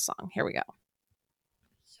like this song. Here we go.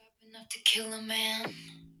 Sharp enough to kill a man.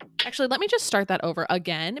 Actually, let me just start that over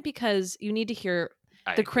again because you need to hear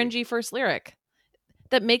the cringy first lyric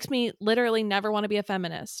that makes me literally never want to be a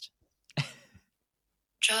feminist.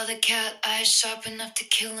 Draw the cat eyes sharp enough to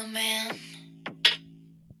kill a man.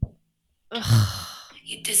 Ugh.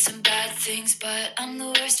 You did some bad things, but I'm the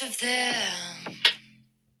worst of them.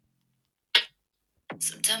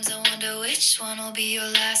 Sometimes I wonder which one will be your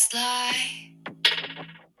last lie.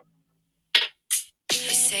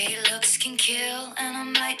 They say looks can kill, and I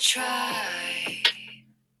might try.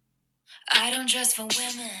 I don't dress for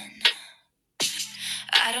women.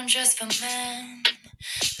 I don't dress for men.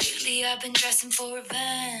 Lately I've been dressing for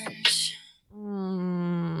revenge.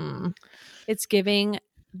 It's giving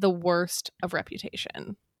the worst of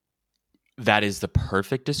Reputation. That is the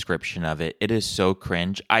perfect description of it. It is so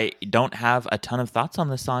cringe. I don't have a ton of thoughts on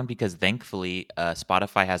this song because thankfully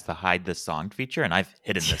Spotify has the hide this song feature, and I've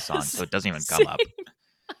hidden this song, so it doesn't even come up.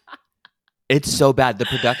 It's so bad. The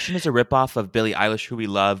production is a ripoff of Billie Eilish, who we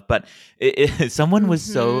love, but someone was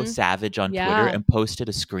so savage on Twitter and posted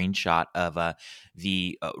a screenshot of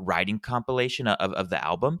the writing compilation of the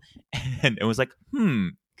album, and it was like,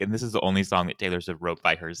 and this is the only song that Taylor Swift wrote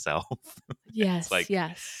by herself. Yes,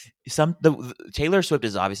 Taylor Swift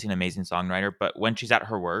is obviously an amazing songwriter, but when she's at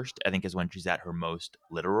her worst, I think is when she's at her most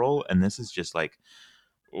literal, and this is just like,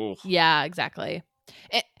 ugh. Yeah, exactly.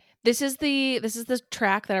 This is the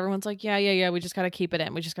track that everyone's like, yeah, we just got to keep it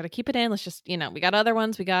in. We just got to keep it in. Let's just, we got other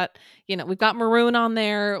ones. We've got Maroon on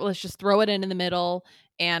there. Let's just throw it in the middle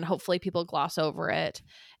and hopefully people gloss over it.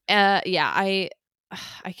 I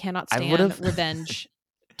cannot stand Revenge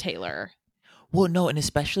Taylor. Well, no, and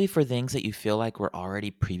especially for things that you feel like were already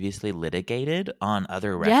previously litigated on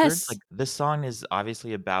other records. Yes. Like this song is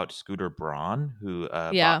obviously about Scooter Braun, who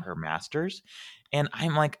bought her masters. And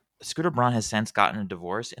I'm like, Scooter Braun has since gotten a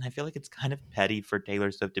divorce, and I feel like it's kind of petty for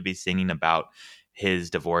Taylor Swift to be singing about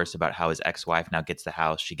his divorce, about how his ex-wife now gets the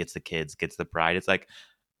house, she gets the kids, gets the bride. It's like,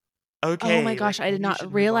 okay. Oh my gosh, I did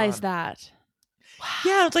not realize that. Wow.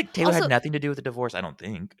 Yeah, it's like Taylor had nothing to do with the divorce, I don't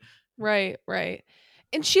think. Right.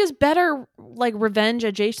 And she has better like revenge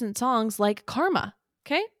adjacent songs like Karma.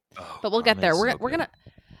 Okay. But we'll get there. We're gonna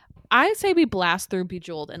I say we blast through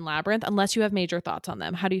Bejeweled and Labyrinth unless you have major thoughts on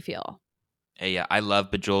them. How do you feel? Hey, yeah, I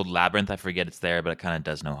love Bejeweled. Labyrinth, I forget it's there, but it kind of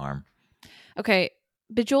does no harm. Okay.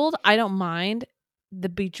 Bejeweled, I don't mind. The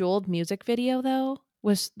Bejeweled music video though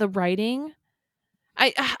was the writing.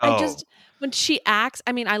 I just when she acts,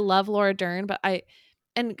 I mean, I love Laura Dern, but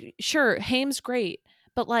sure, Haim's great,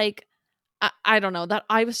 but like I don't know that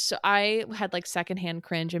I had like secondhand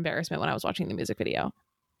cringe embarrassment when I was watching the music video.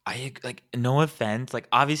 I like, no offense, like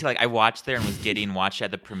obviously like I watched there and was getting watched at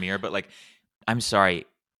the premiere, but like I'm sorry,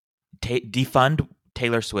 defund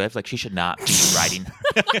Taylor Swift. Like she should not be writing.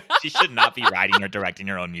 She should not be writing or directing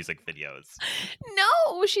her own music videos.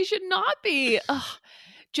 No, she should not be. Ugh.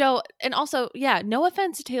 Joe, and also, yeah, no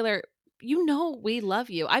offense to Taylor. We love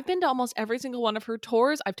you. I've been to almost every single one of her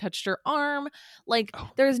tours. I've touched her arm. Like,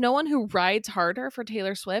 there's no one who rides harder for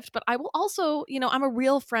Taylor Swift. But I will also, I'm a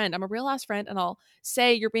real friend. I'm a real ass friend. And I'll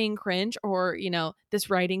say you're being cringe or, this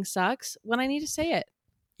writing sucks when I need to say it.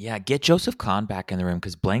 Yeah, get Joseph Kahn back in the room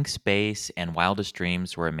because Blank Space and Wildest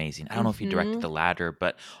Dreams were amazing. I don't know if he directed the latter,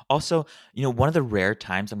 but also, one of the rare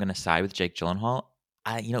times I'm going to side with Jake Gyllenhaal,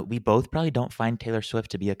 we both probably don't find Taylor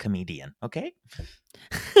Swift to be a comedian, okay?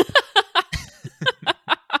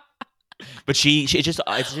 But it's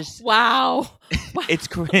just wow. It's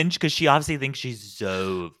cringe because she obviously thinks she's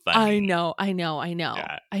so funny. I know.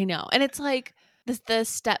 Yeah. I know. And it's like the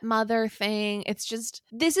stepmother thing. It's just,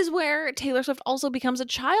 this is where Taylor Swift also becomes a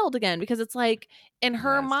child again, because it's like in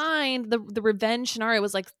her mind, the revenge scenario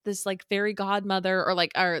was like this like fairy godmother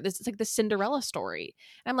it's like the Cinderella story.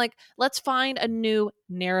 And I'm like, let's find a new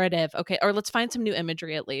narrative. Okay. Or let's find some new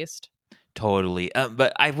imagery at least. Totally.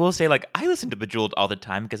 But I will say, like, I listen to Bejeweled all the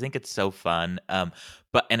time because I think it's so fun. And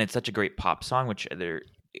it's such a great pop song, which they're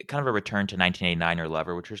kind of a return to 1989 or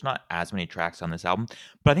Lover, which there's not as many tracks on this album.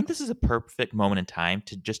 But I think this is a perfect moment in time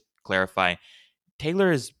to just clarify.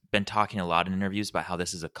 Taylor has been talking a lot in interviews about how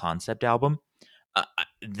this is a concept album.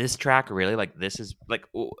 This track really, like, this is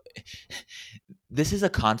a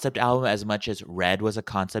concept album as much as Red was a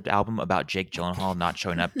concept album about Jake Gyllenhaal not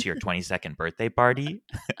showing up to your 22nd birthday party,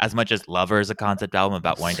 as much as Lover is a concept album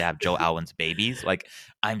about wanting to have Joe Alwyn's babies. Like,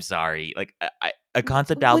 I'm sorry, like a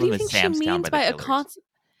concept album is Sam's Town by the Killers.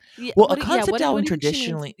 A concept album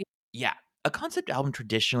traditionally, a concept album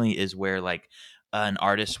traditionally is where like an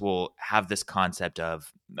artist will have this concept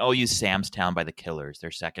of, I'll use Sam's Town by the Killers,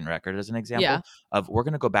 their second record as an example, of we're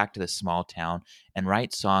going to go back to this small town and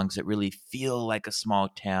write songs that really feel like a small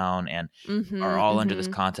town and are all under this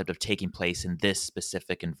concept of taking place in this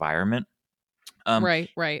specific environment. Right.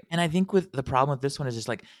 And I think with the problem with this one is just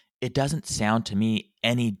like, it doesn't sound to me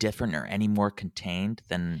any different or any more contained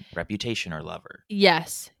than Reputation or Lover.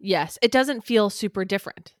 Yes. It doesn't feel super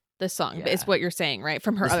different, this song, is what you're saying, right?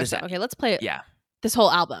 From her other stuff. Okay, let's play it. Yeah. This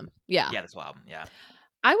whole album. Yeah. Yeah, this whole album. Yeah.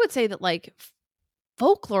 I would say that like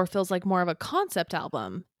Folklore feels like more of a concept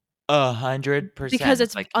album. 100%. Because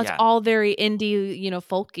it's all very indie,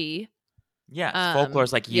 folky. Yeah. Folklore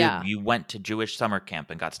is like you went to Jewish summer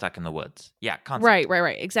camp and got stuck in the woods. Yeah. Concept.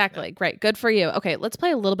 Right. Exactly. Yeah. Great. Good for you. Okay. Let's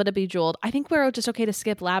play a little bit of Bejeweled. I think we're just okay to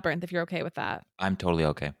skip Labyrinth if you're okay with that. I'm totally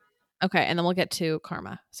okay. Okay. And then we'll get to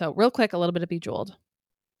Karma. So real quick, a little bit of Bejeweled.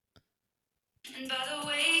 And by the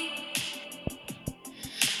way,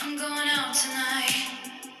 I'm going out tonight.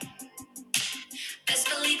 Best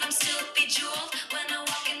believe I'm still bejeweled when I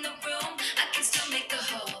walk in the room. I can still make the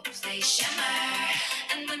whole place shimmer.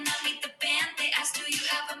 And when I meet the band, they ask, do you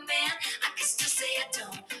have a man? I can still say I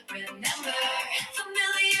don't remember.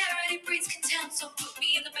 Familiarity breeds contempt, so put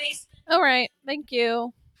me in the base. All right. Thank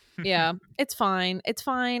you. Yeah, it's fine. It's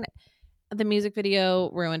fine. The music video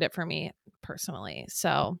ruined it for me personally.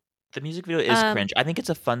 So the music video is cringe. I think it's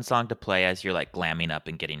a fun song to play as you're like glamming up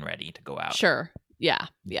and getting ready to go out. Sure. Yeah.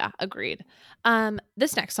 Agreed.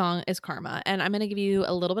 This next song is Karma, and I'm going to give you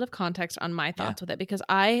a little bit of context on my thoughts with it because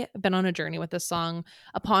I've been on a journey with this song.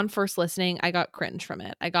 Upon first listening, I got cringe from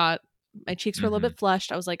it. My cheeks were a little bit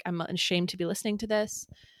flushed. I was like, I'm ashamed to be listening to this.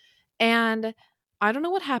 And I don't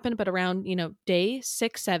know what happened, but around, day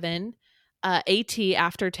 6, 7, AT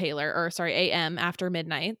after Taylor, or sorry, AM after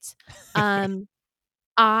midnight,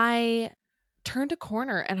 I turned a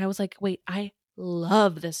corner and I was like, wait, I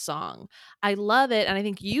love this song. I love it. And I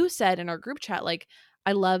think you said in our group chat, like,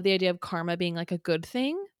 I love the idea of karma being like a good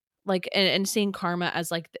thing, like, and seeing karma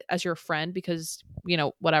as like, as your friend because,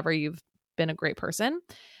 whatever, you've been a great person.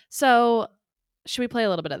 So should we play a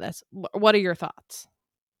little bit of this? What are your thoughts?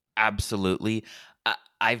 Absolutely.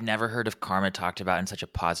 I've never heard of karma talked about in such a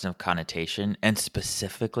positive connotation, and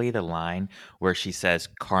specifically the line where she says,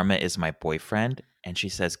 karma is my boyfriend, and she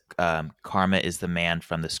says, karma is the man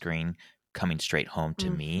from the screen coming straight home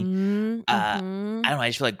to me. I don't know, I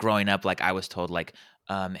just feel like growing up, like I was told like,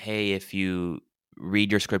 hey, if you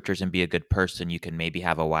read your scriptures and be a good person, you can maybe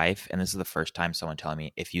have a wife. And this is the first time someone telling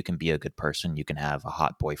me, if you can be a good person, you can have a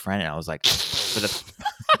hot boyfriend. And I was like,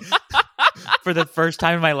 for the first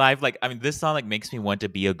time in my life, like, I mean, this song like makes me want to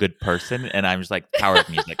be a good person, and I'm just like, power of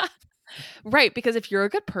music. Right, because if you're a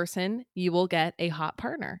good person, you will get a hot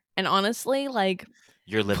partner. And honestly, like,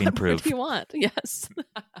 you're living proof. What do you want? Yes.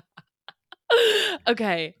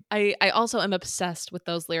 Okay. I also am obsessed with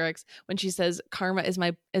those lyrics when she says karma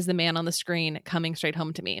is the man on the screen coming straight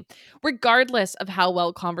home to me. Regardless of how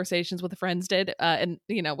well Conversations with Friends did and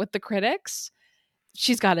with the critics,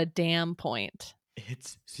 she's got a damn point.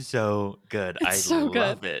 It's so good. It's I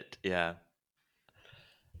love it. Yeah.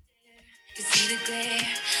 To see the glare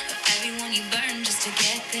of everyone you burn just to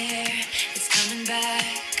get there. It's coming back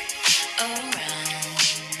around.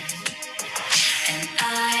 And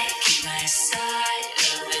I keep my side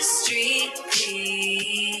of the street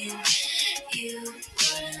clean. You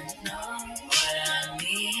wouldn't know what I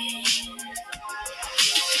mean.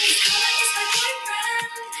 Karma is my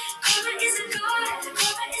boyfriend. Karma is a god.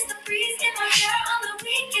 Karma is the breeze in my hair on the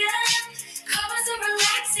weekend. Karma's a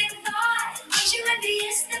relaxing thought. Aren't you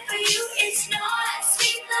envious that for you it's not?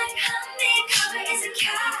 Sweet like honey. Karma is a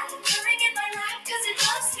cat. Purring in my lap cause it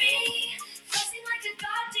loves me. Fussing like a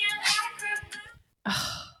goddamn acrobat.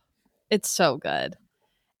 It's so good.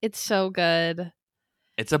 It's so good.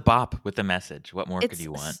 It's a bop with a message. What more could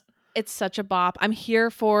you want? It's such a bop. I'm here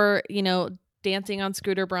for, dancing on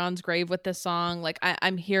Scooter Braun's grave with this song. Like,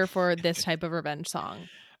 I'm here for this type of revenge song.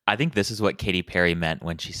 I think this is what Katy Perry meant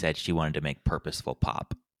when she said she wanted to make purposeful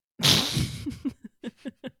pop.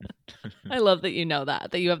 I love that you know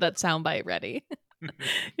that you have that soundbite ready.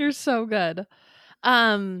 You're so good.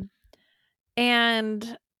 And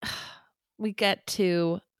we get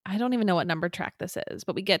to, I don't even know what number track this is,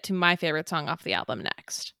 but we get to my favorite song off the album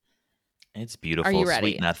next. It's beautiful. Are you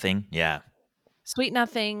ready? Sweet Nothing. Yeah. Sweet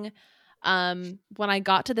Nothing. When I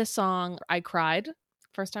got to this song, I cried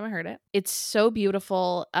first time I heard it. It's so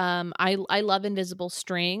beautiful. I love Invisible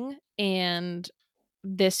String, and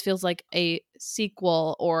this feels like a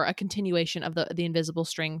sequel or a continuation of the Invisible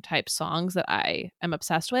String type songs that I am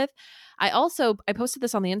obsessed with. I posted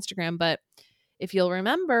this on the Instagram, but if you'll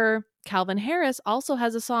remember, Calvin Harris also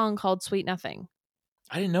has a song called Sweet Nothing.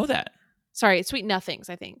 I didn't know that. Sorry, Sweet Nothings,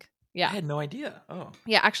 I think. Yeah. I had no idea. Oh.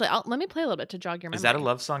 Yeah, actually, let me play a little bit to jog your memory. Is that a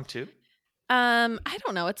love song too? I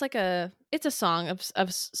don't know. It's like it's a song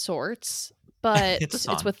of sorts, but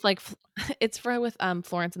it's with like with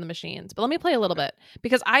Florence and the Machines. But let me play a little bit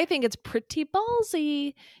because I think it's pretty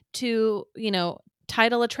ballsy to,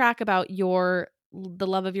 title a track about the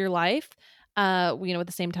love of your life, with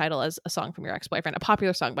the same title as a song from your ex-boyfriend, a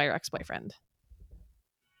popular song by your ex-boyfriend.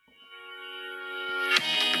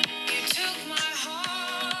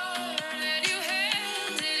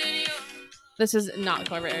 This is not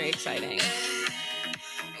very exciting.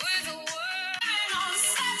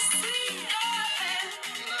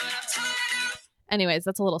 Anyways,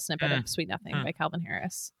 that's a little snippet of Sweet Nothing by Calvin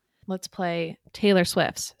Harris. Let's play Taylor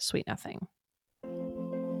Swift's Sweet Nothing.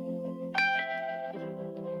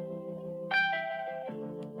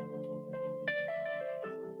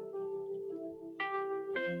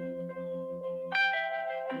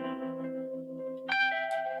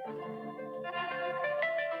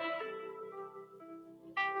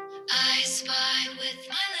 pass by with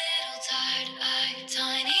my little tired eye,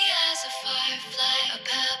 tiny as a firefly, a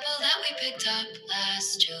pebble that we picked up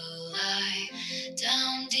last July.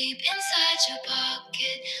 Down deep inside your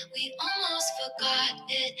pocket, we almost forgot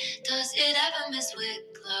it. Does it ever miss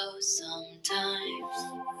Wicklow sometimes?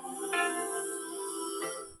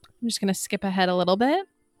 I'm just going to skip ahead a little bit.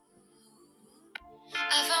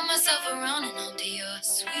 I found myself around and onto your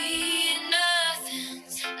sweet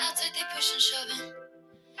nothings. Outside they push and shoving.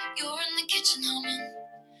 You're in the kitchen humming.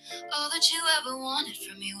 All that you ever wanted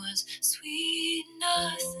from me was sweet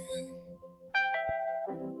nothing.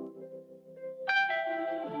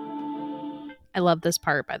 I love this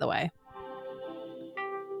part, by the way.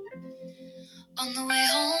 On the way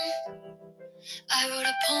home, I wrote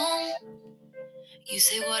a poem. You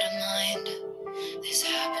say what a mind. This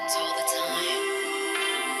happens all the time.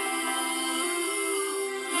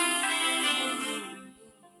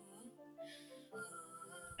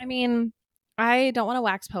 I mean, I don't want to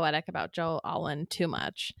wax poetic about Joe Alwyn too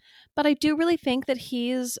much, but I do really think that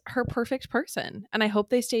he's her perfect person, and I hope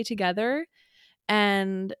they stay together.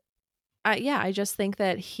 And I just think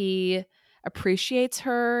that he appreciates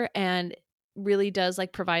her and really does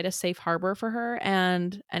like provide a safe harbor for her.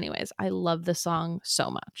 And anyways, I love this song so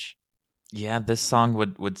much. Yeah, this song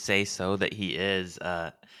would say so that he is.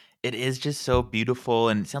 It is just so beautiful,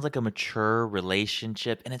 and it sounds like a mature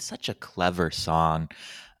relationship, and it's such a clever song,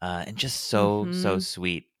 and just so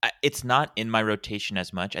sweet. It's not in my rotation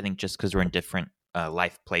as much, I think, just because we're in different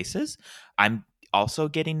life places. I'm also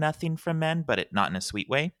getting nothing from men, but not in a sweet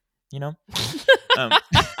way, you know.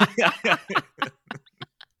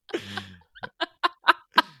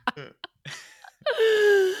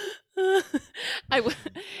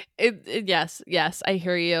 Yes, I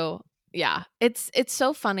hear you. Yeah, it's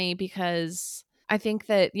so funny because I think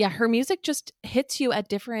that her music just hits you at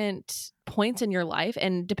different points in your life,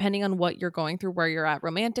 and depending on what you're going through, where you're at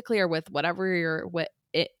romantically or with whatever you're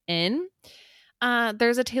in,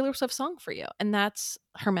 there's a Taylor Swift song for you, and that's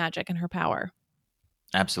her magic and her power.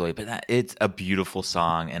 Absolutely, but it's a beautiful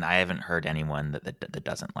song, and I haven't heard anyone that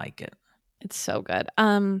doesn't like it. It's so good.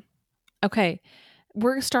 Okay.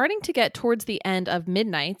 We're starting to get towards the end of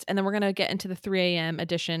Midnights, and then we're going to get into the 3 a.m.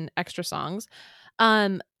 edition extra songs.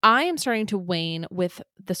 I am starting to wane with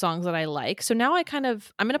the songs that I like. So now I'm going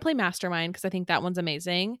to play Mastermind because I think that one's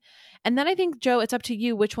amazing. And then I think, Joe, it's up to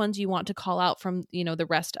you which ones you want to call out from, the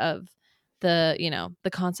rest of the,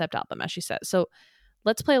 the concept album, as she said. So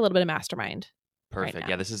let's play a little bit of Mastermind. Perfect. Right,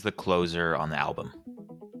 yeah, this is the closer on the album.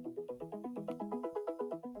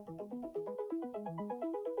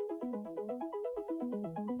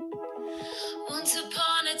 Once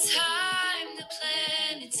upon a time, the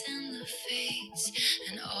planets in the fates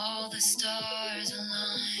and all the stars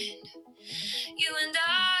aligned. You and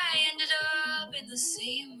I ended up in the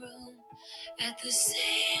same room at the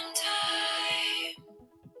same time.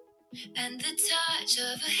 And the touch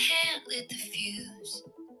of a hand lit the fuse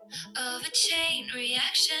of a chain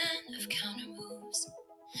reaction of counter moves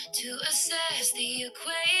to assess the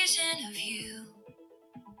equation of you.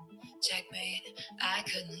 Checkmate, I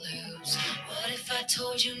couldn't lose. What if I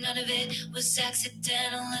told you none of it was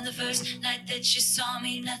accidental? And the first night that you saw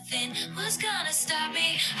me, nothing was gonna stop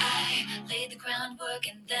me. I laid the groundwork,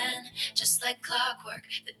 and then, just like clockwork,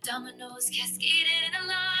 the dominoes cascaded in a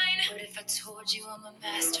line. What if I told you I'm a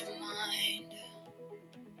mastermind?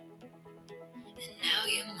 And now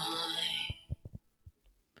you're mine.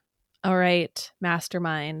 All right,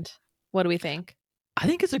 Mastermind. What do we think? I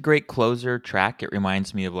think it's a great closer track. It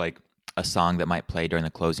reminds me of like a song that might play during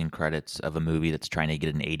the closing credits of a movie that's trying to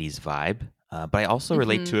get an 80s vibe. But I also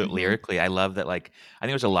relate to it lyrically. I love that, like, I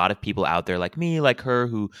think there's a lot of people out there like me, like her,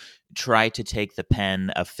 who try to take the pen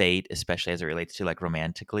of fate, especially as it relates to like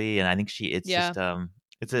romantically. And I think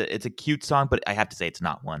it's a cute song, but I have to say it's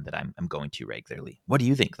not one that I'm going to regularly. What do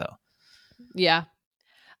you think though? Yeah.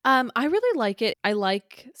 I really like it. I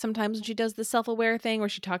like sometimes when she does the self-aware thing where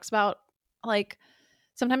she talks about like,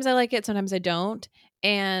 sometimes I like it, sometimes I don't.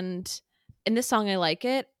 And in this song, I like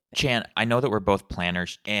it. Chan, I know that we're both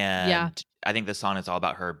planners, and I think the song is all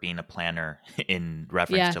about her being a planner in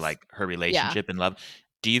reference to like her relationship and love.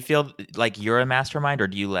 Do you feel like you're a mastermind, or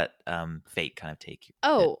do you let fate kind of take you?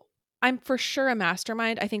 Oh, I'm for sure a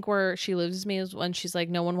mastermind. I think where she loses me is when she's like,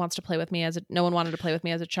 no one wanted to play with me as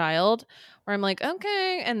a child, where I'm like,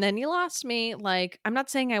 okay, and then you lost me. Like, I'm not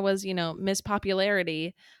saying I was, Miss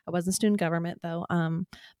Popularity. I wasn't student government though.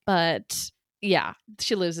 But yeah,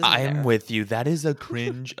 she loses me. I am with you. That is a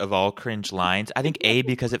cringe of all cringe lines. I think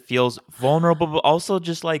because it feels vulnerable, but also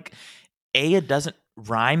just like it doesn't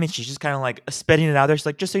rhyme, and she's just kind of like spitting it out there. She's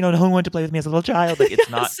like, just so you know, no one wanted to play with me as a little child. Like it's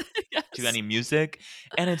not to any music,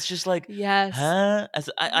 and it's just like, huh?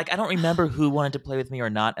 I don't remember who wanted to play with me or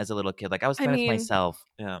not as a little kid. Like I was playing with myself.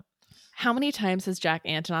 Yeah. How many times has Jack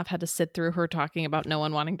Antonoff had to sit through her talking about no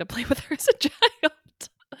one wanting to play with her as a child?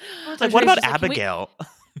 Like, what about Abigail?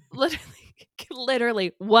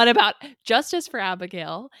 Literally, what about justice for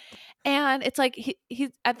Abigail? And it's like he's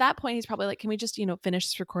at that point he's probably like, can we just finish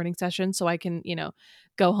this recording session so I can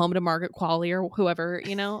go home to Margaret Qualley or whoever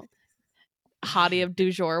hottie of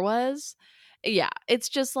du jour was. Yeah, it's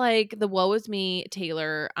just like the woe is me,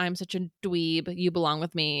 Taylor. I'm such a dweeb. You belong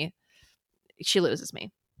with me. She loses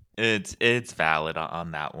me. It's valid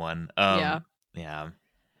on that one. Yeah.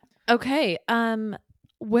 Okay.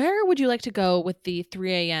 Where would you like to go with the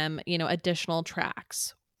 3 a.m. Additional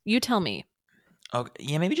tracks? You tell me. Okay,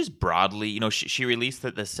 yeah, maybe just broadly. She released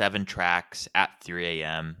the 7 tracks at 3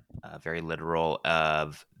 a.m. Very literal.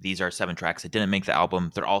 Of these are 7 tracks that didn't make the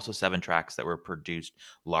album. They're also 7 tracks that were produced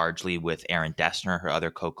largely with Aaron Dessner, her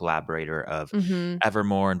other co-collaborator of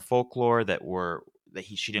Evermore and Folklore.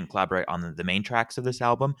 She didn't collaborate on the main tracks of this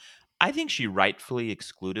album. I think she rightfully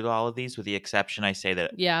excluded all of these, with the exception, I say,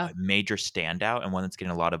 that a major standout and one that's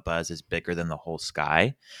getting a lot of buzz is Bigger Than the Whole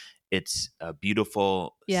Sky. It's a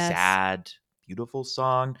beautiful, sad, beautiful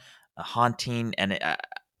song, haunting, and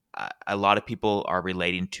a lot of people are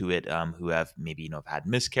relating to it who have maybe have had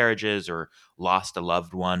miscarriages or lost a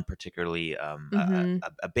loved one, particularly a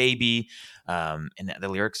baby, and the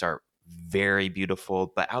lyrics are very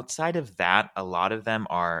beautiful. But outside of that, a lot of them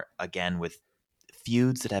are, again, with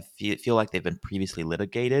feuds that feel like they've been previously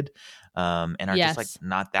litigated, and are just like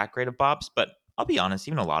not that great of bops. But I'll be honest,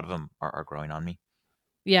 even a lot of them are growing on me.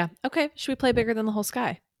 Yeah. Okay. Should we play Bigger Than the Whole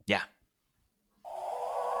Sky? Yeah.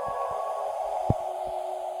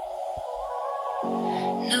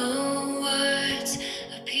 No words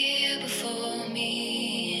appear before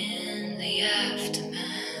me in the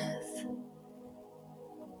aftermath.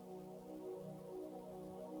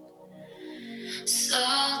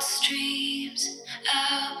 Salt streams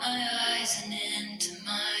out my eyes and into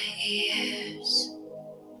my ears.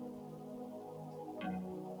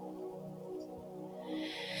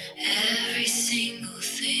 Every single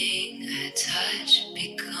thing I touch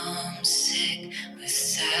becomes sick with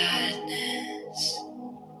sadness.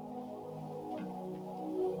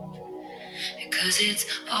 Because it's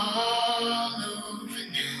all over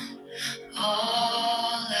now,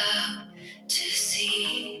 all out to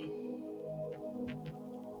sea.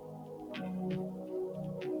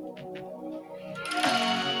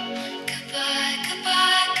 Goodbye,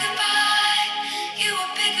 goodbye, goodbye. You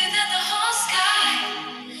were bigger than the whole sky.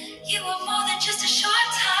 You were more than just a short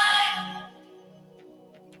time.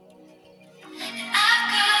 And I've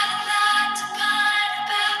got a lot to pine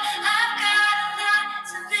about. I've got a lot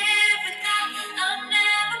to live without. I'm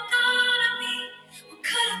never gonna be what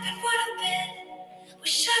could have been, would have been, what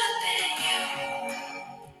should have been you.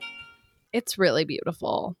 It's really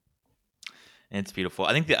beautiful. It's beautiful.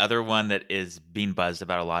 I think the other one that is being buzzed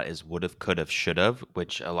about a lot is Would've, Could've, Should've,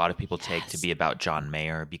 which a lot of people take to be about John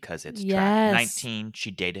Mayer because it's track 19.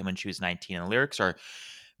 She dated him when she was 19, and the lyrics are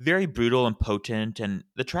very brutal and potent, and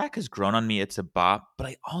the track has grown on me. It's a bop, but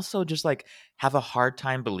I also just like have a hard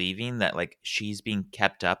time believing that like she's being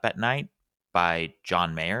kept up at night by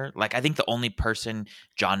John Mayer. Like I think the only person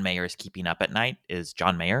John Mayer is keeping up at night is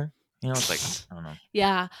John Mayer. It's like, I don't know.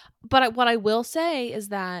 Yeah, but what I will say is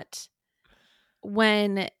that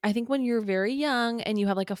when you're very young and you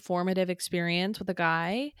have like a formative experience with a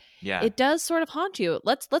guy, it does sort of haunt you.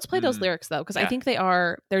 Let's play those lyrics though, because I think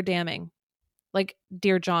they're damning. Like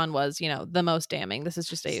Dear John was, the most damning. This is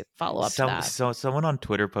just a follow up to that. So someone on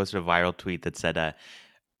Twitter posted a viral tweet that said,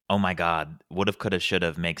 "Oh my God, Would've, Could've,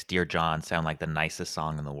 Should've makes Dear John sound like the nicest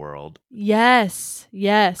song in the world." Yes.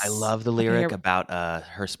 I love the lyric about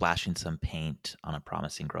her splashing some paint on a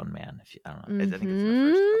promising grown man. I don't know. I think it's in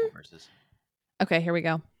the first couple verses. Okay, here we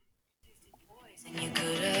go. You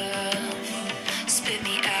could have spit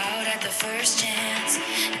me out at the first chance.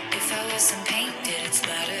 If I was some paint, did it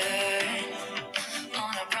splatter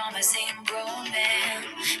on a promising grown man?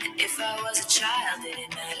 And if I was a child, did it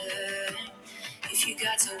matter if you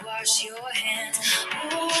got to wash your hands?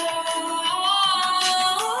 All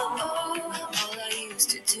I used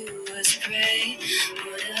to do was pray.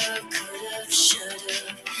 Would've, could've,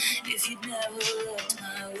 should've. If you'd never looked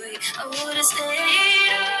my way, I would've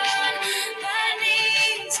stayed on my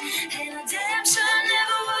knees. And I damn sure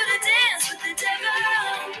never would've danced with the devil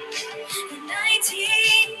at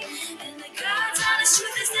 19. And the God's honest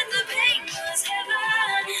truth is that the pain was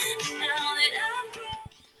heaven. Now that I'm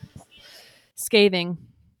scathing.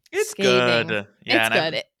 It's scathing. good. Yeah,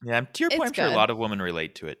 It's good. To your point, It's I'm sure a good. lot of women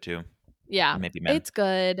relate to it too. Yeah, Maybe men. it's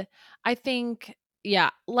good. I think, yeah,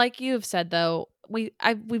 like you've said though,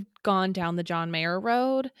 we've gone down the John Mayer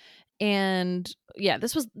road, and yeah,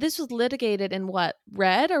 this was litigated in what,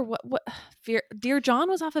 Red or what Dear John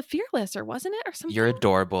was off of Fearless, or wasn't it, or something? You're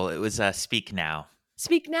adorable. It was Speak Now.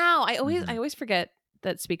 Speak Now. I always forget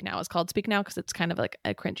that Speak Now is called Speak Now because it's kind of like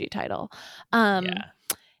a cringy title.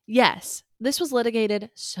 Yes, this was litigated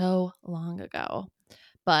so long ago,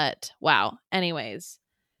 but wow. Anyways,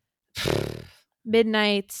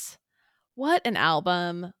 Midnights. What an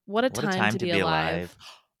album. What a time to be alive.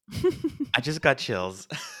 I just got chills.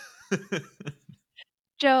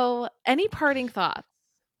 Joe, any parting thoughts?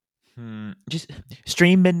 Just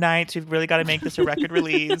stream Midnights. We've really got to make this a record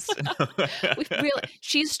release.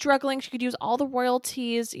 She's struggling. She could use all the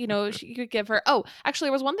royalties. You know, she could give her. Oh, actually,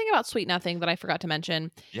 there was one thing about Sweet Nothing that I forgot to mention.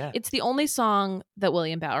 Yeah, it's the only song that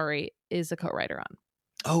William Bowery is a co-writer on.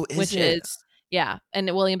 Oh, is it? Yeah, and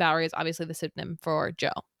William Bowery is obviously the pseudonym for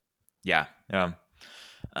Joe. Yeah.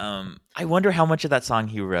 I wonder how much of that song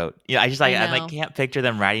he wrote. Yeah, I can't picture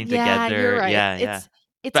them writing together. You're right. Yeah.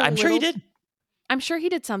 But I'm sure he did. I'm sure he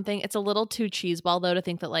did something. It's a little too cheeseball though to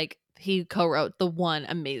think that like he co-wrote one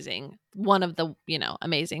of the,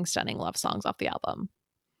 amazing, stunning love songs off the album.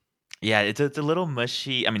 Yeah, it's a little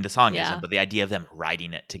mushy. I mean, the song isn't, but the idea of them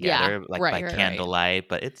writing it together, by candlelight,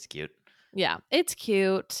 but it's cute. Yeah, it's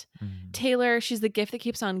cute. Taylor, she's the gift that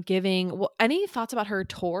keeps on giving. Any thoughts about her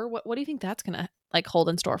tour? What do you think that's gonna like hold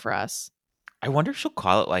in store for us? I wonder if she'll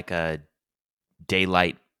call it like a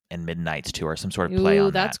Daylight and Midnights tour, some sort of play on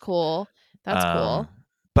that. That's cool. That's cool.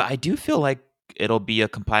 But I do feel like it'll be a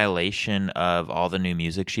compilation of all the new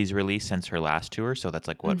music she's released since her last tour. So that's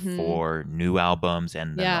like 4 new albums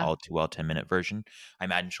and then the All Too Well 10-minute version. I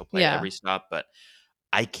imagine she'll play every stop, but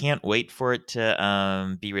I can't wait for it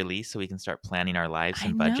to be released so we can start planning our lives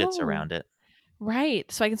and budgets around it.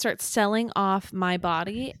 Right. So I can start selling off my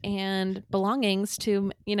body and belongings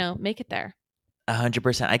to, make it there.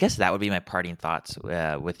 100%. I guess that would be my parting thoughts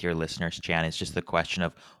with your listeners, Chan. It's just the question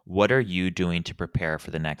of what are you doing to prepare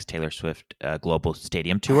for the next Taylor Swift global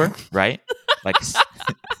stadium tour, right? Like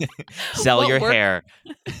sell your hair.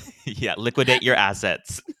 Yeah, liquidate your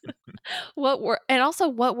assets. What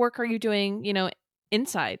work are you doing,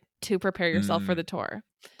 inside to prepare yourself for the tour?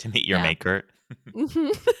 To meet your maker.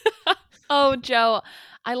 Oh, Joe,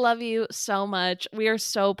 I love you so much. We are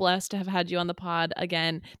so blessed to have had you on the pod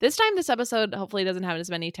again. This time, this episode hopefully doesn't have as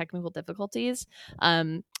many technical difficulties.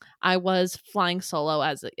 I was flying solo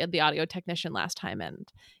as the audio technician last time, and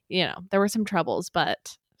there were some troubles,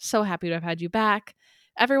 but so happy to have had you back.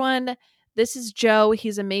 Everyone, this is Joe.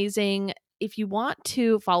 He's amazing. If you want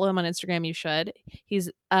to follow him on Instagram, you should. He's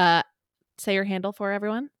say your handle for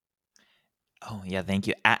everyone. Oh, yeah, thank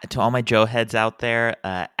you. To all my Joe heads out there,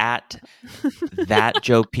 at that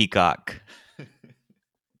Joe Peacock.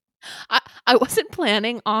 I wasn't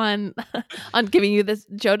planning on giving you this.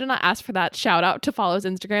 Joe did not ask for that shout out to follow his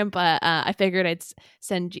Instagram, but I figured I'd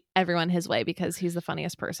send everyone his way because he's the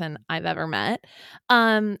funniest person I've ever met.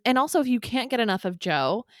 And also, if you can't get enough of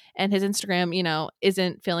Joe and his Instagram,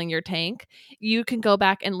 isn't filling your tank, you can go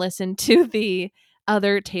back and listen to the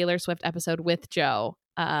other Taylor Swift episode with Joe,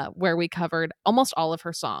 where we covered almost all of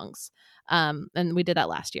her songs. And we did that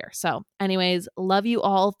last year. So anyways, love you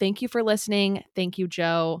all. Thank you for listening. Thank you,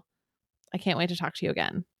 Joe. I can't wait to talk to you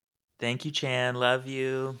again. Thank you, Chan. Love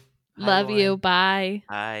you. Love you. Bye.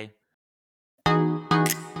 Bye.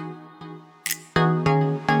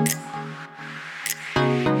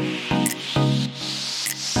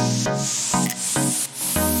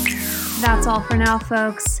 That's all for now,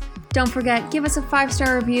 folks. Don't forget, give us a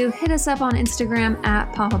 5-star review, hit us up on Instagram at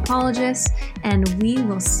Popapologists, and we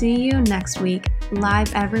will see you next week,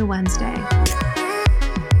 live every Wednesday.